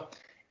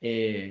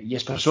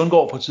Jesper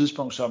Sundgaard på et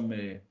tidspunkt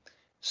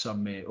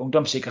som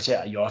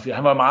ungdomssekretær i Joffi, og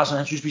han var meget sådan,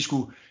 han synes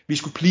vi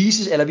skulle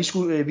pleases, eller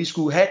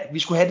vi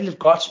skulle have det lidt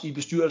godt i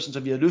bestyrelsen, så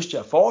vi havde lyst til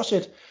at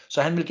fortsætte,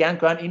 så han ville gerne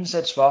gøre en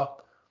indsats for,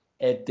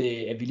 at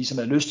vi ligesom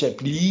havde lyst til at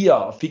blive,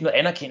 og fik noget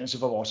anerkendelse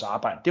for vores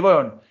arbejde. Det var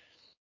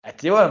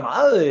jo en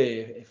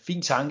meget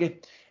fin tanke.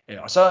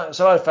 Og så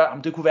var det før,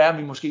 om det kunne være, at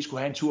vi måske skulle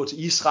have en tur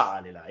til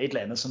Israel, eller et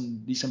eller andet,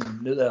 sådan ligesom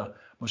ned ad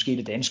måske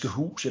Det Danske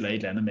Hus, eller et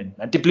eller andet, men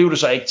det blev det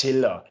så ikke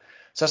til, og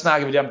så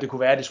snakkede vi lidt om, det kunne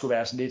være, at det skulle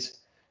være sådan lidt,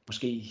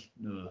 måske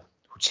noget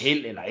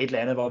hotel, eller et eller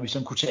andet, hvor vi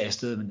sådan kunne tage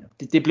afsted, men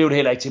det blev det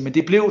heller ikke til, men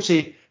det blev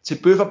til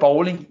bøf og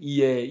bowling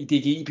i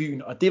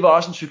DGI-byen, og det var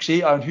også en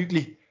succes, og en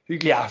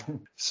hyggelig aften,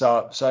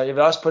 så jeg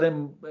vil også på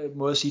den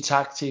måde sige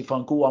tak for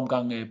en god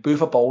omgang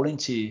bøf og bowling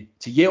til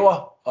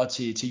Jæver, og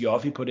til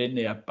Joffi på den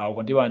her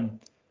baggrund. Det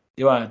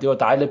var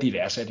dejligt at blive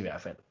værdsat i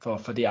hvert fald,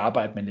 for det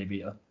arbejde, man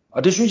leverede.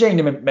 Og det synes jeg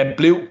egentlig, man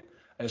blev.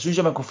 Jeg synes,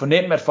 at man kunne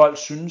fornemme, at folk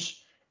synes,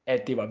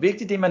 at det var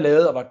vigtigt, det man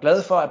lavede, og var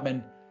glad for,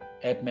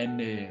 at man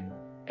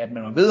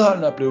var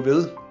vedholdende og blev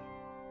ved.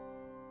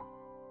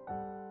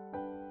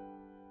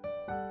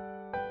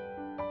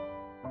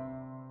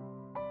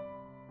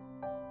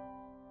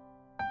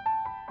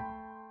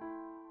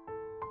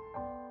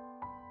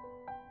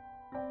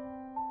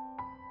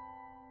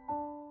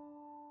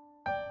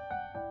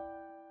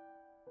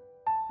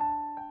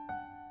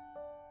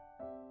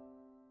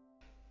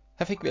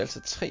 Her fik vi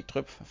altså 3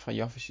 dryp fra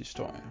Joffis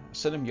historie, og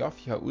selvom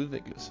Joffi har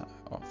udviklet sig,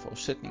 og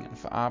forudsætningerne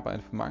for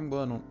arbejde på mange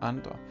måder nogle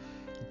andre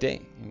i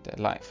dag, end da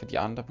Leif og de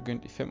andre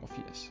begyndte i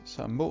 85,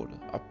 så er målet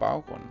og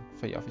baggrunden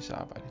for Joffis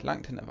arbejde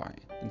langt hen ad vejen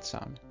den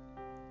samme.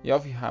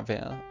 Joffi har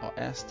været og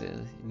er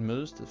stadig et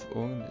mødested for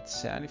unge med et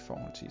særligt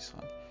forhold til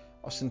Israel,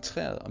 og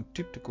centreret om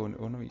dybdegående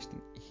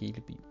undervisning i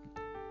hele Bibelen.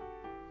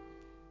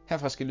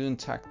 Herfra skal lyde en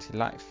tak til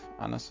Leif,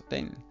 Anders og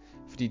Daniel,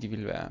 fordi de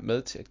ville være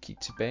med til at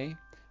kigge tilbage,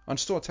 og en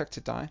stor tak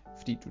til dig,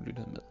 fordi du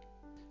lyttede med.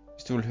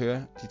 Hvis du vil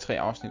høre de 3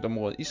 afsnit om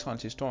ordet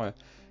Israels historie,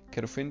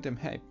 kan du finde dem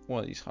her i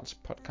Ordet Israels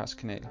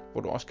podcastkanal,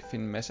 hvor du også kan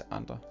finde en masse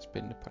andre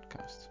spændende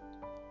podcasts.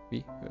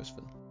 Vi høres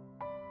ved.